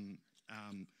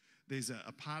 there's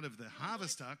a part of the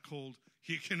harvester called,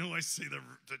 you can always see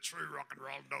the true rock and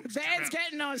roll dogs. The band's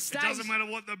getting on stage. It doesn't matter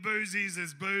what the booze is,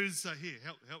 there's booze. So here,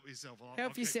 help yourself. I'll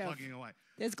keep plugging away.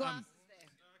 There's glasses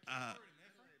there.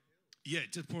 Yeah,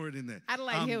 just pour it in there.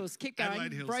 Adelaide Hills, keep going.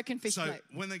 Adelaide Hills. Broken Fish Plate.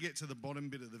 So when they get to the bottom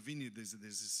bit of the vineyard, there's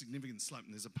a significant slope,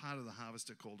 and there's a part of the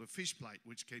harvester called a fish plate,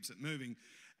 which keeps it moving.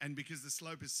 And because the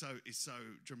slope is so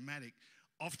dramatic,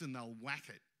 often they'll whack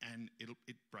it and it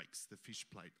breaks the fish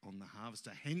plate on the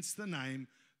harvester. Hence the name,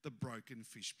 the Broken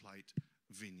Fish Plate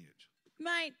Vineyard.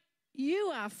 Mate,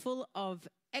 you are full of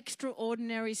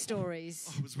extraordinary stories.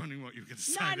 I was wondering what you were going to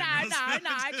say.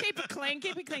 No. Keep it clean.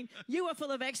 Keep it clean. You are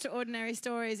full of extraordinary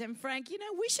stories. And Frank, you know,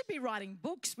 we should be writing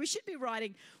books. We should be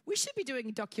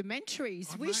doing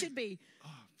documentaries. Oh, should be. Oh,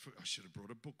 I should have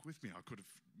brought a book with me. I could have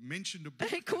mentioned a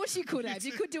book. Of course you could have.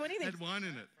 You could do anything. Had wine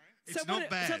in it. It's so not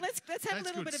bad. So let's have a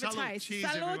little bit of a taste. Cheers,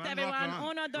 Salud, everyone. Rock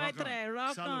on. Uno, dos, tres.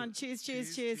 Rock Salud. on.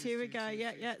 Cheers. Here we go.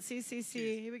 Yeah. See.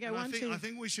 Here we go. And 1, 2. I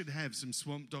think we should have some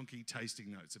Swamp Donkey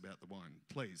tasting notes about the wine.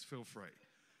 Please, feel free.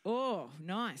 Oh,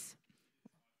 nice.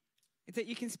 Is that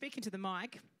you can speak into the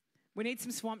mic. We need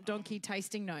some Swamp Donkey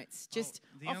tasting notes, just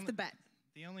off the bat.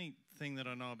 The only thing that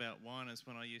I know about wine is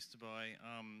when I used to buy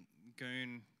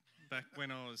Goon back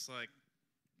when I was like,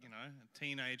 you know, a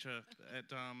teenager at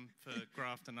for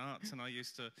Grafton Arts, and I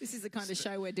used to. This is the kind of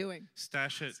show we're doing.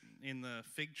 Stash it in the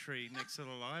fig tree next to the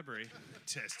library.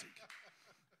 Fantastic.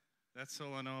 That's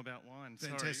all I know about wine.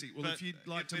 Fantastic. Sorry. Well, but if you'd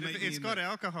like to meet me it's got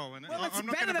alcohol in it. Well, it's I'm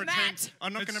not better going to than pretend. that.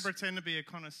 I'm not going to pretend to be a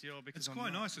connoisseur because It's I'm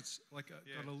quite not. nice. It's like got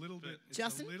a little bit. It's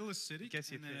Justin? a little acidic,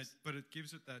 Guess your and then piss. but it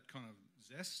gives it that kind of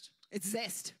zest, It's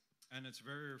zest. and it's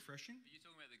very refreshing. Are you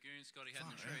talking about the goon Scotty had in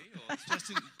the tree? Or?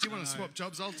 Justin, do you want to swap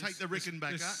jobs? I'll take the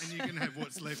Rickenbacker, and you can have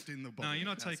what's left in the bottle. No, you're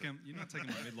not taking my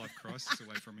midlife crisis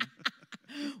away from me.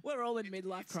 We're all in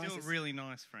midlife crisis. Still really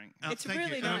nice, Frank. It's thank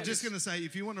really you. And I'm nice. just going to say,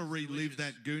 if you want to relive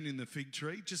that goon in the fig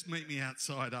tree, just meet me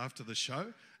outside after the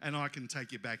show, and I can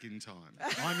take you back in time.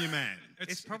 I'm your man.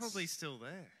 It's probably still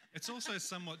there. It's also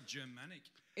somewhat Germanic.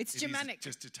 It's It is Germanic.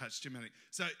 just a touch Germanic.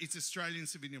 So it's Australian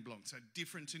Sauvignon Blanc. So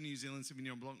different to New Zealand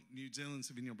Sauvignon Blanc. New Zealand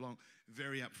Sauvignon Blanc,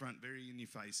 very upfront, very in your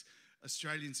face.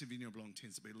 Australian Sauvignon Blanc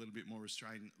tends to be a little bit more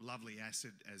Australian, lovely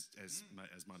acid, as my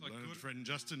like learned good. friend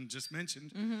Justin just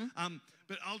mentioned.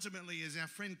 But ultimately, as our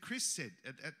friend Chris said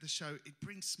at the show, it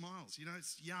brings smiles. You know,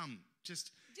 it's yum.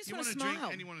 Just you wanna want to drink smile.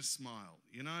 and you want to smile.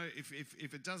 You know, if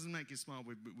it doesn't make you smile,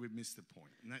 we've missed the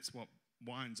point, and that's what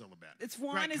wine's all about.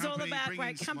 Wine Great is all company, about bringing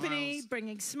great company, smiles.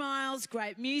 bringing smiles,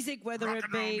 great music, whether Rock it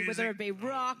and roll be music.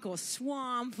 rock or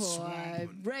swamp or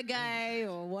reggae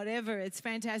or whatever. It's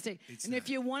fantastic. And if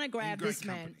you want to grab great this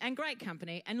man company. and great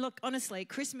company, and look, honestly,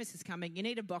 Christmas is coming. You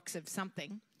need a box of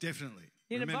something. Definitely.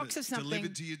 You need a Remember, box of something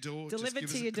delivered to your door. Just Delivered give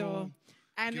to us a your door. call.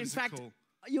 And Give in us a fact, call.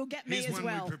 you'll get me Here's as one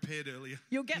well. we prepared earlier.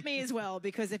 You'll get me as well,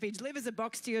 because if he delivers a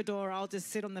box to your door, I'll just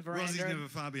sit on the veranda. Rosie's and- never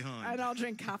far behind. And I'll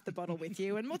drink half the bottle with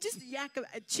you, and we'll just yak.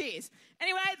 Cheers.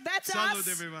 Anyway, that's Salud, us.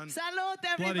 everyone. Salud,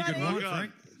 everybody. Bloody good wine,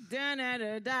 Frank.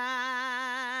 Da-na-da-da.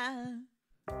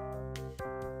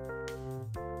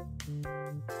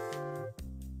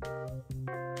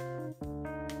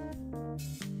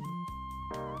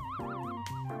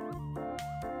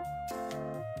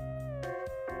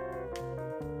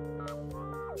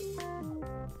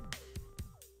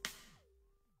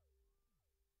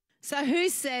 So who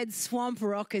said swamp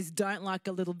rockers don't like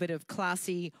a little bit of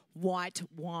classy white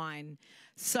wine?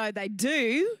 So they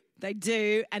do,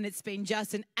 and it's been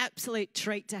just an absolute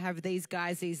treat to have these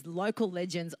guys, these local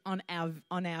legends, on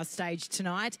our stage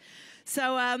tonight.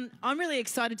 So I'm really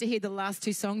excited to hear the last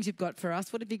two songs you've got for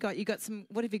us. What have you got?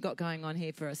 What have you got going on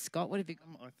here for us, Scott? What have you?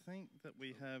 I think that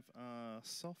we have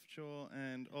Softjaw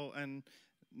and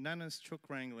Nana's Chook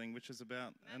Wrangling, which is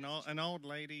about an old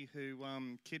lady who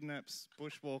kidnaps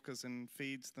bushwalkers and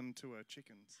feeds them to her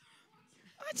chickens.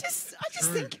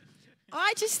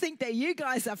 I just think that you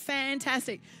guys are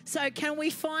fantastic. So can we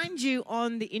find you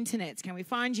on the internet? Can we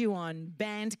find you on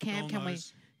Bandcamp? Can we?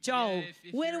 Joel,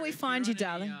 if where do you're- we if find you're you,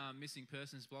 on any, darling? Missing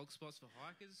persons blog spots for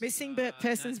hikers. Missing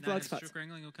persons blog Nana's spots. Chook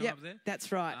Wrangling will come Yep, up there.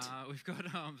 that's right. We've got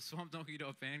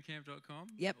swampdonkey.bandcamp.com.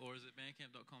 Yep. Or is it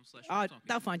bandcamp.com/swampdonkey? Oh,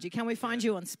 they'll find you. Can we find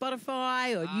you on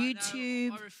Spotify or YouTube?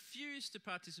 No, I refuse to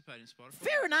participate in Spotify.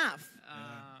 Fair enough.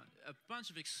 A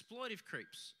bunch of exploitive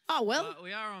creeps. Oh, well.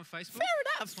 We are on Facebook. Fair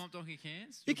enough. Swamp Donkey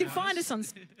Cans. You can find us on.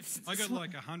 I got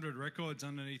like 100 records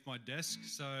underneath my desk,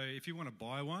 so if you want to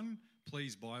buy one,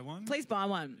 please buy one. Please buy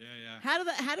one. Yeah. How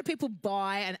do people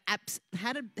buy an apps?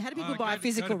 How do people buy a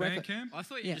physical go to record? Bandcamp. I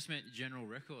thought you just meant General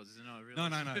Records, and I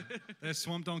realised. No. They're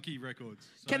Swamp Donkey records.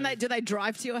 So, Do they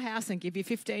drive to your house and give you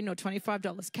 $15 or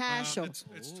 $25 cash or it's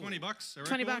 $20 a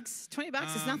 $20? record.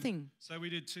 $20 is nothing. So we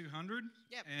did 200.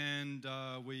 Yep. And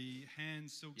we hand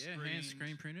silk hand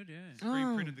screen printed,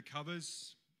 Oh. printed the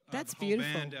covers. That's the whole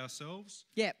beautiful. band ourselves.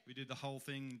 Yep. We did the whole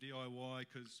thing DIY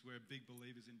because we're big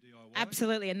believers in DIY.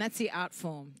 Absolutely, and that's the art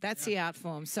form. The art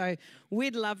form. So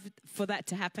we'd love for that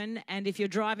to happen. And if you're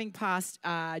driving past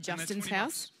Justin's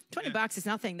house, $20 is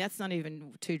nothing. That's not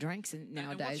even 2 drinks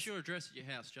nowadays. And what's your address at your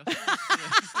house, Justin?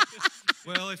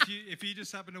 Well, if you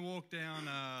just happen to walk down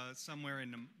somewhere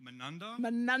in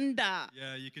Manunda.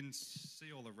 yeah, you can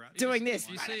see all the rats Doing this.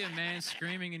 If you see a man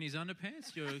screaming in his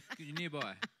underpants, you're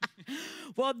nearby.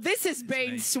 Well, this has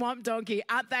been Swamp Donkey.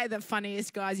 Aren't they the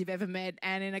funniest guys you've ever met?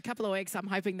 And in a couple of weeks, I'm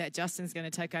hoping that Justin's going to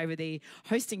take over the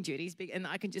hosting duties, and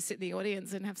I can just sit in the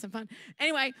audience and have some fun.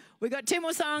 Anyway, we've got 2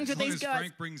 more songs with these guys.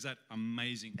 Frank brings that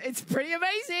amazing. It's pretty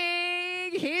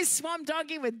amazing. Here's Swamp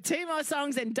Donkey with 2 more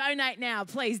songs, and donate now.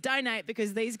 Please donate,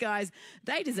 because these guys,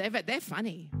 they deserve it. They're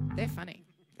funny. They're funny.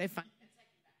 They're funny.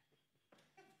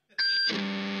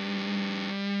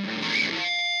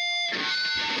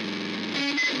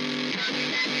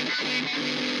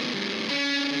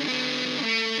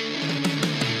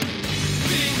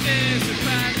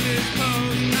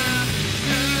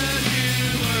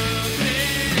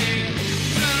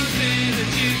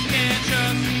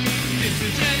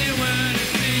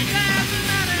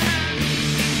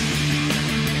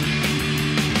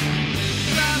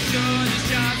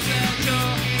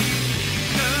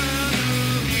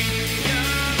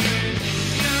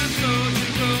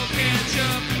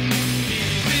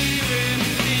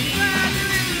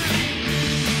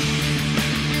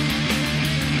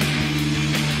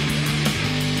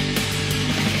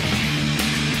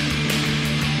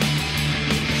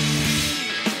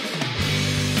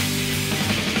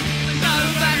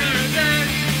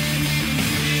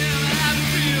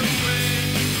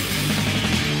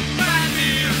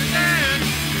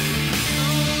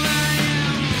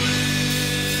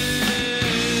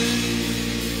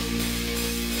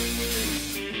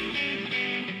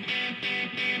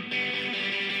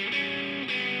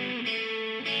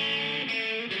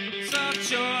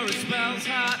 Sure, it spells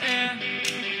hot air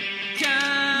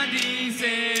condensation.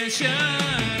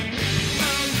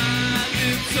 Hold my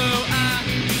lips so I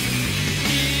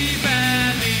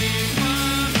evaluate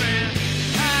one breath.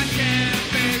 I can't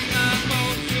face my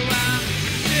most, so I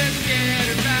just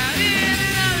get it right in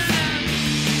and out of that.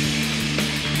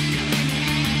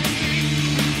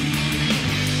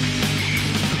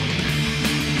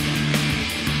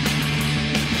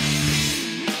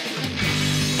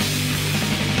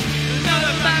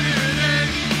 Another 5 years.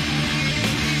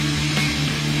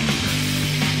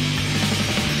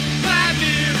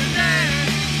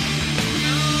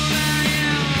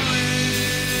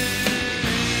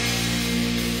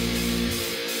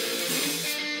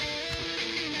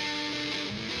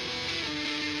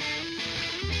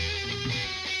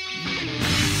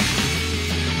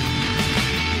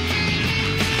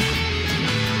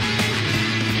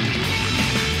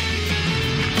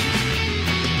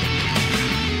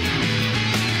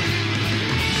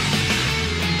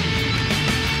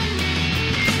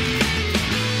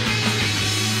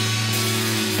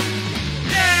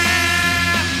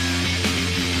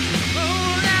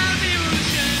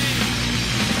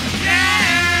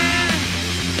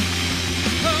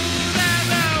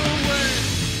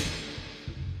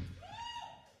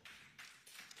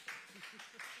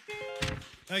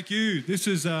 Thank you. This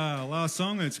is our last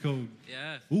song. It's called...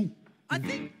 Yeah. Ooh. I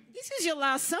think this is your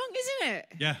last song, isn't it?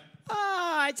 Yeah.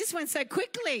 Oh, it just went so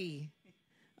quickly.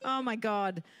 Oh, my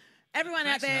God. Everyone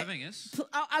Thanks out there. for having us.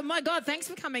 Oh, my God, thanks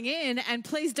for coming in. And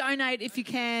please donate if you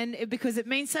can, because it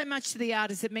means so much to the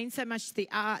artists. It means so much to the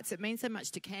arts. It means so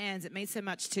much to Cairns. It means so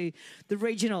much to the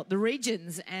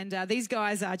regions. And these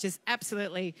guys are just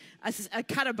absolutely a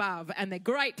cut above. And they're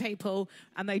great people.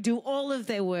 And they do all of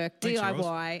their work, Thanks, DIY.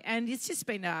 Rose. And it's just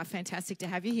been fantastic to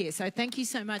have you here. So thank you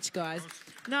so much, guys.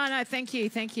 No, thank you.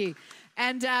 Thank you.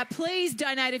 And please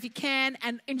donate if you can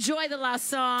and enjoy the last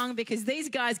song, because these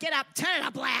guys, get up, turn it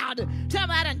up loud,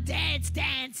 and dance.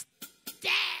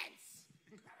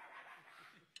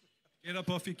 Get up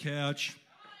off your couch.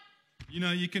 You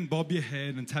know, you can bob your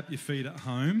head and tap your feet at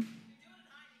home.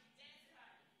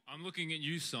 I'm looking at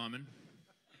you, Simon.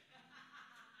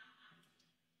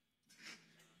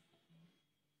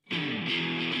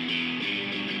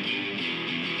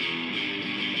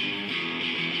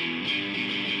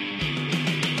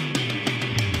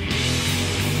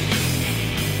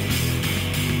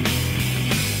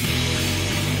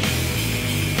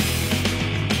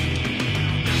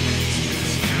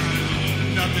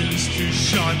 Nothing's too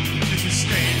short to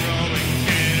sustain rolling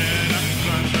in a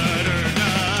comfort or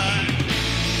not.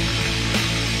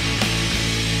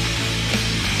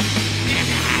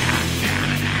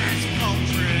 It's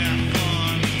paltry and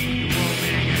fun.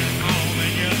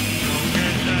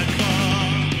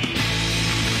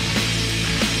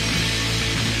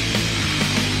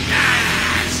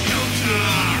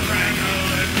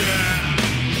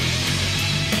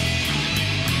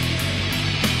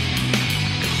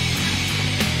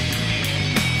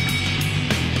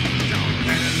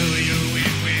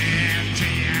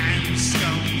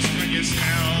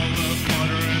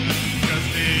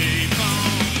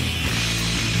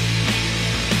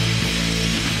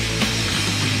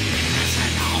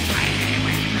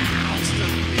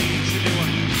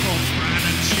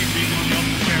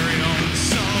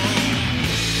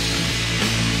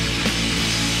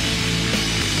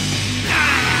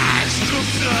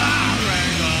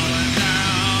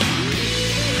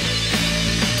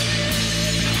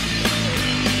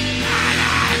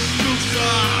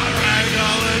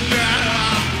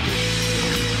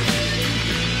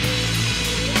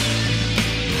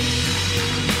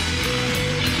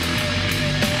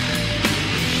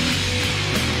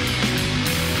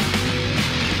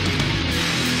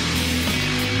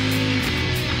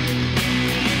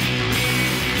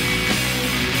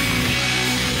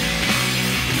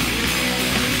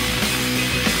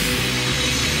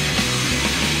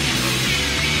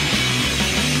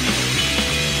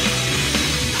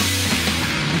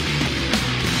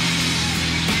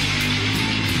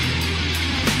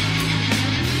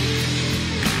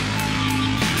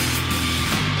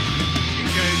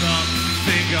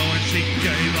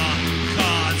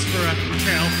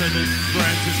 little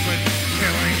branches with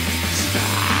killing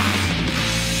stars.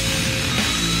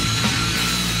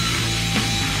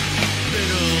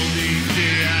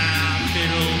 Fiddle-dee-dee-ah,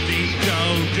 fiddle-dee-do,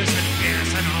 just an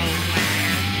innocent old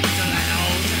man, till an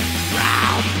old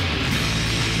round.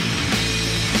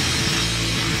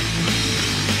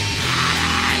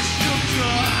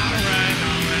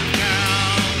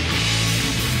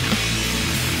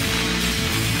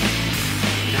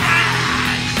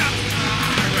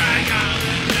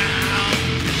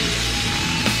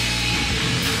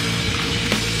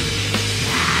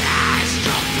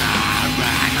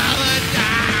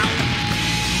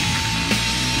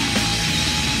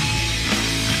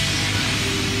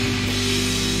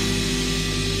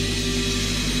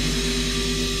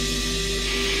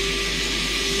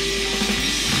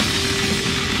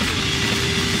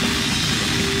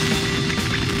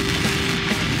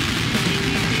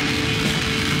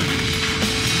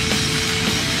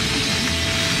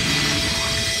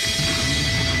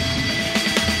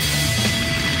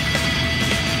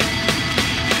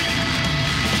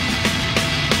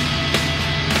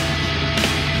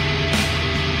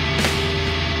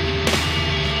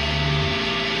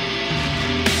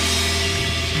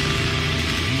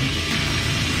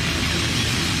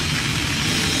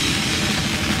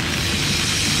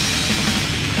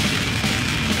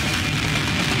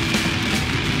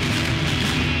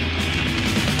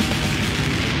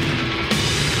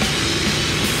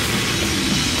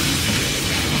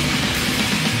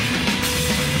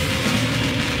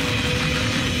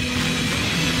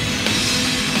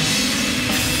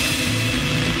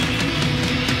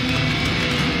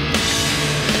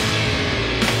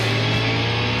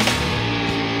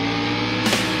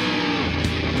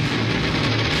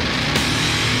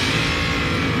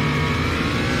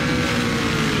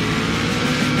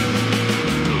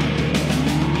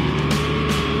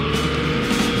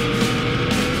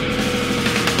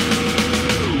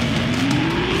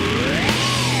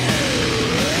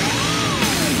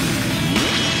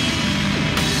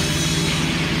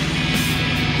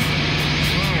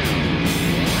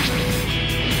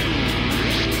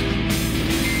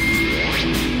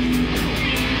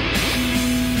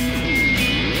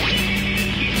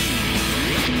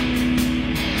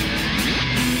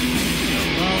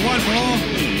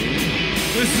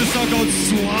 This is so-called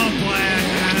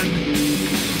swampland.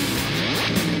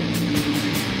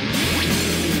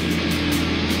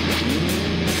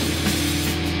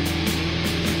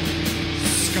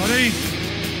 Scotty?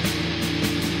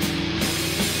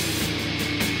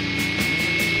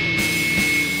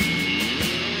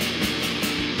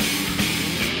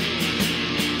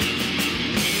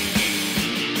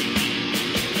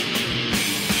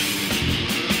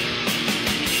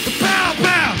 Pow,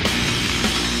 pow!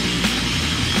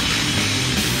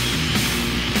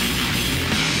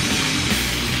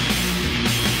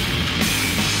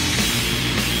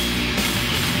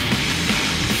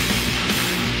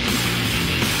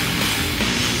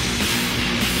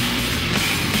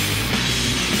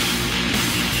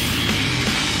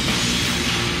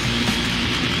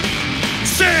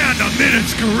 Stand a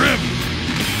minute's grip.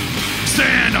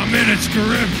 Stand a minute's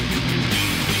grip.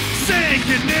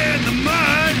 Sinking in the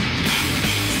mud.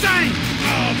 Stank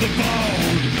of the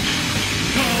bone.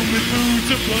 Come with boots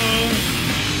of blood.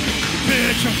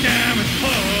 Pitch of gamut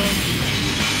pub.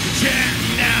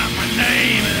 Chanting out my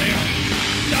name. And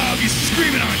the dog is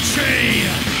screaming on a train.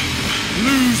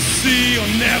 Lucy,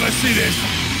 you'll never see this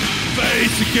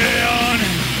face again.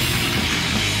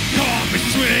 Caught me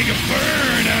swing a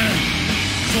burn.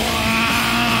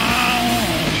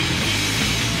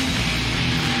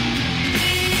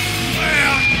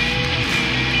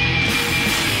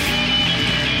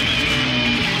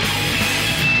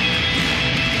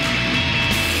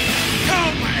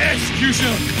 Come my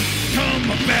executioner, come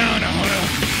my bounty hunter,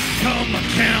 come my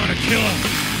counter killer.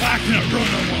 I cannot run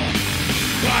no more.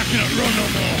 I cannot run no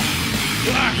more.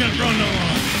 I cannot run no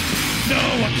more.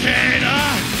 No, I can't.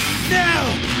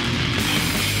 No.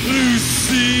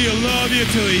 Lucy, I love you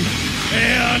till the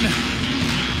end.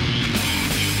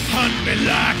 Hunt me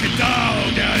like a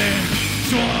dog down in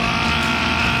swamp.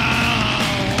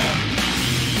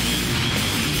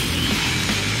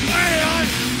 Man.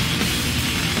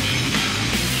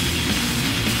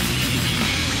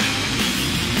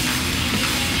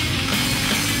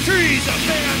 Trees are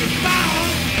barely fall.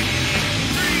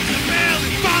 Trees are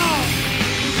barely fall.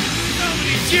 So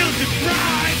many children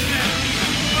cry now.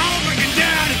 All bringing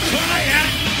down and quiet.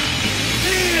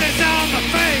 Tears on my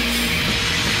face.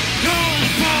 Cold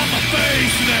upon my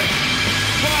face. And that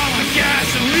ball of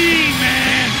gasoline,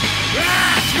 man.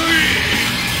 I scream.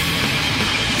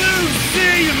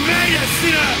 Lucy, you made a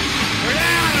sinner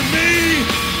out of me.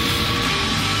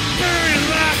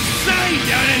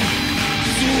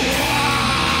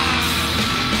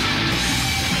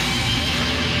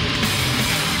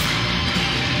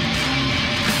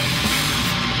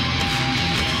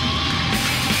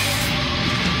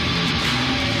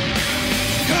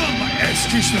 Come,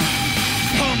 executioner.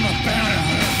 Come, a bounty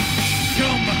hunter.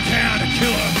 Come, a counter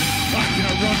killer. I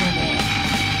can't run no more.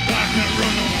 I can't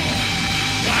run no more.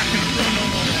 I can't run no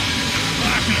more.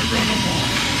 I can't run no more.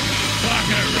 I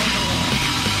can't run no more.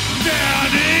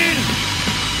 Down in,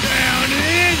 down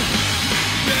in,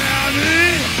 down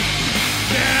in,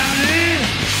 down in.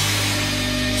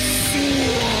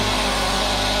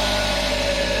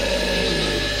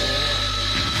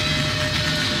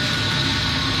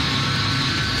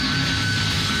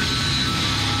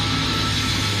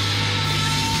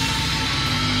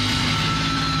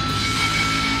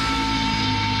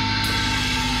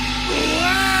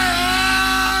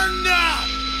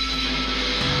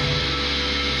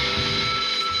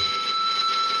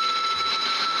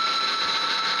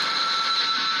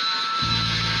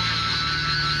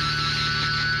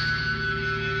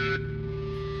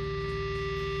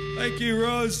 Thank you,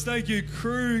 Roz. Thank you,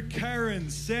 crew, Karen,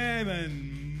 Sam,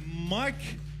 and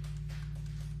Mike.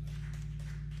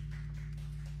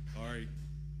 Sorry.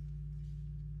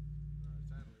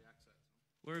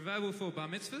 We're available for bar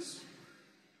mitzvahs.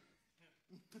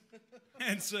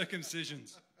 And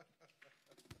circumcisions.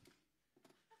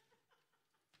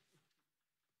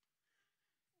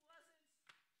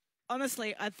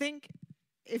 Honestly, I think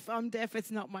if I'm deaf,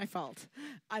 it's not my fault.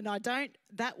 And I don't,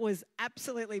 that was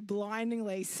absolutely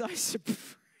blindingly so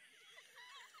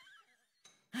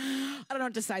I don't know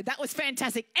what to say. That was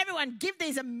fantastic. Everyone, give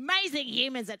these amazing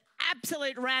humans an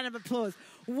absolute round of applause.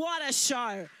 What a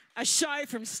show. A show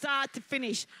from start to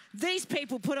finish. These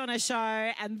people put on a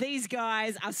show, and these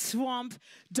guys are Swamp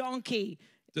Donkey.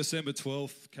 December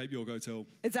 12th, Cape York Hotel.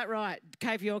 Is that right?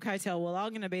 Cape York Hotel. Well,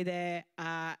 I'm going to be there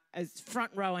as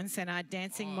front row and centre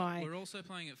dancing We're also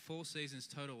playing at Four Seasons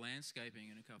Total Landscaping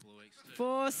in a couple of weeks too.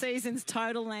 Four Seasons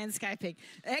Total Landscaping.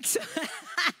 Excellent.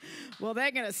 Well,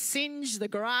 they're going to singe the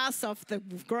grass off the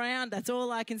ground. That's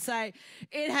all I can say.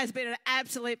 It has been an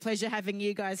absolute pleasure having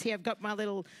you guys here. I've got my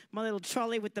little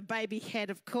trolley with the baby head,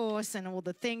 of course, and all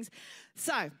the things.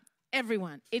 So,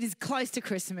 everyone, it is close to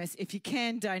Christmas. If you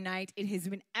can donate, it has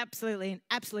been absolutely an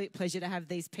absolute pleasure to have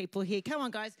these people here. Come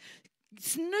on, guys.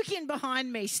 Snook in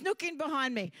behind me.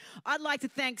 I'd like to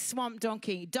thank Swamp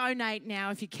Donkey. Donate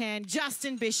now if you can.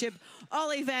 Justin Bishop,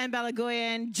 Ollie Van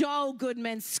Balagoyan, Joel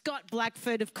Goodman, Scott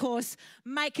Blackford, of course,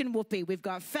 Macon Whoopi. We've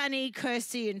got Fanny,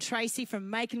 Kirsty and Tracy from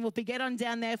Macon Whoopi. Get on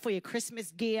down there for your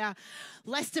Christmas gear.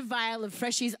 Lester Vale of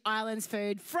Freshies Islands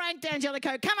Food. Frank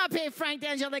D'Angelico. Come up here, Frank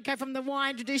D'Angelico from the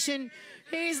Wine Tradition.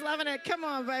 He's loving it. Come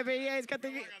on, baby. Yeah, he's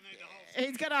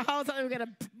got a whole thing.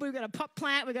 We've got a pop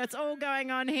plant. It's all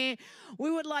going on here. We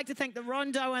would like to thank the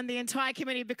Rondo and the entire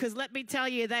committee because let me tell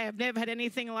you, they have never had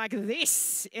anything like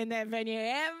this in their venue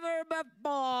ever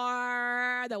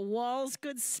before. The walls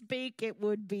could speak. It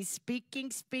would be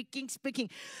speaking.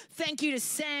 Thank you to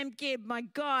Sam Gibb. My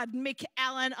God, Mick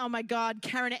Allen. Oh my God,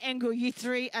 Karen Engel. You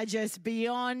three are just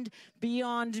beyond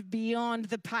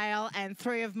the pale, and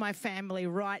three of my family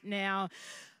right now.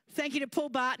 Thank you to Paul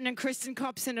Barton and Kristen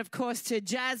Copson, of course, to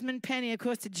Jasmine Penny, of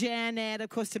course, to Jan Ed, of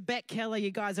course, to Beck Keller.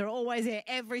 You guys are always there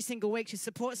every single week to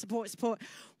support.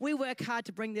 We work hard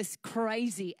to bring this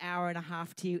crazy hour and a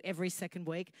half to you every second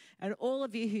week. And all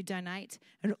of you who donate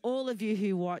and all of you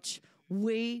who watch,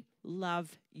 we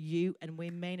love you and we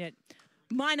mean it.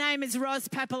 My name is Roz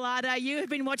Papalata. You have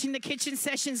been watching the Kitchen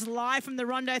Sessions live from the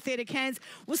Rondo Theatre Cairns.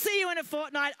 We'll see you in a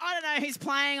fortnight. I don't know who's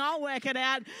playing. I'll work it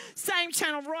out. Same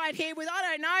channel right here with I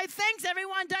don't know. Thanks,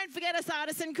 everyone. Don't forget us,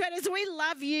 artists and creditors. We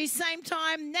love you. Same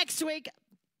time next week.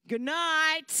 Good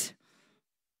night.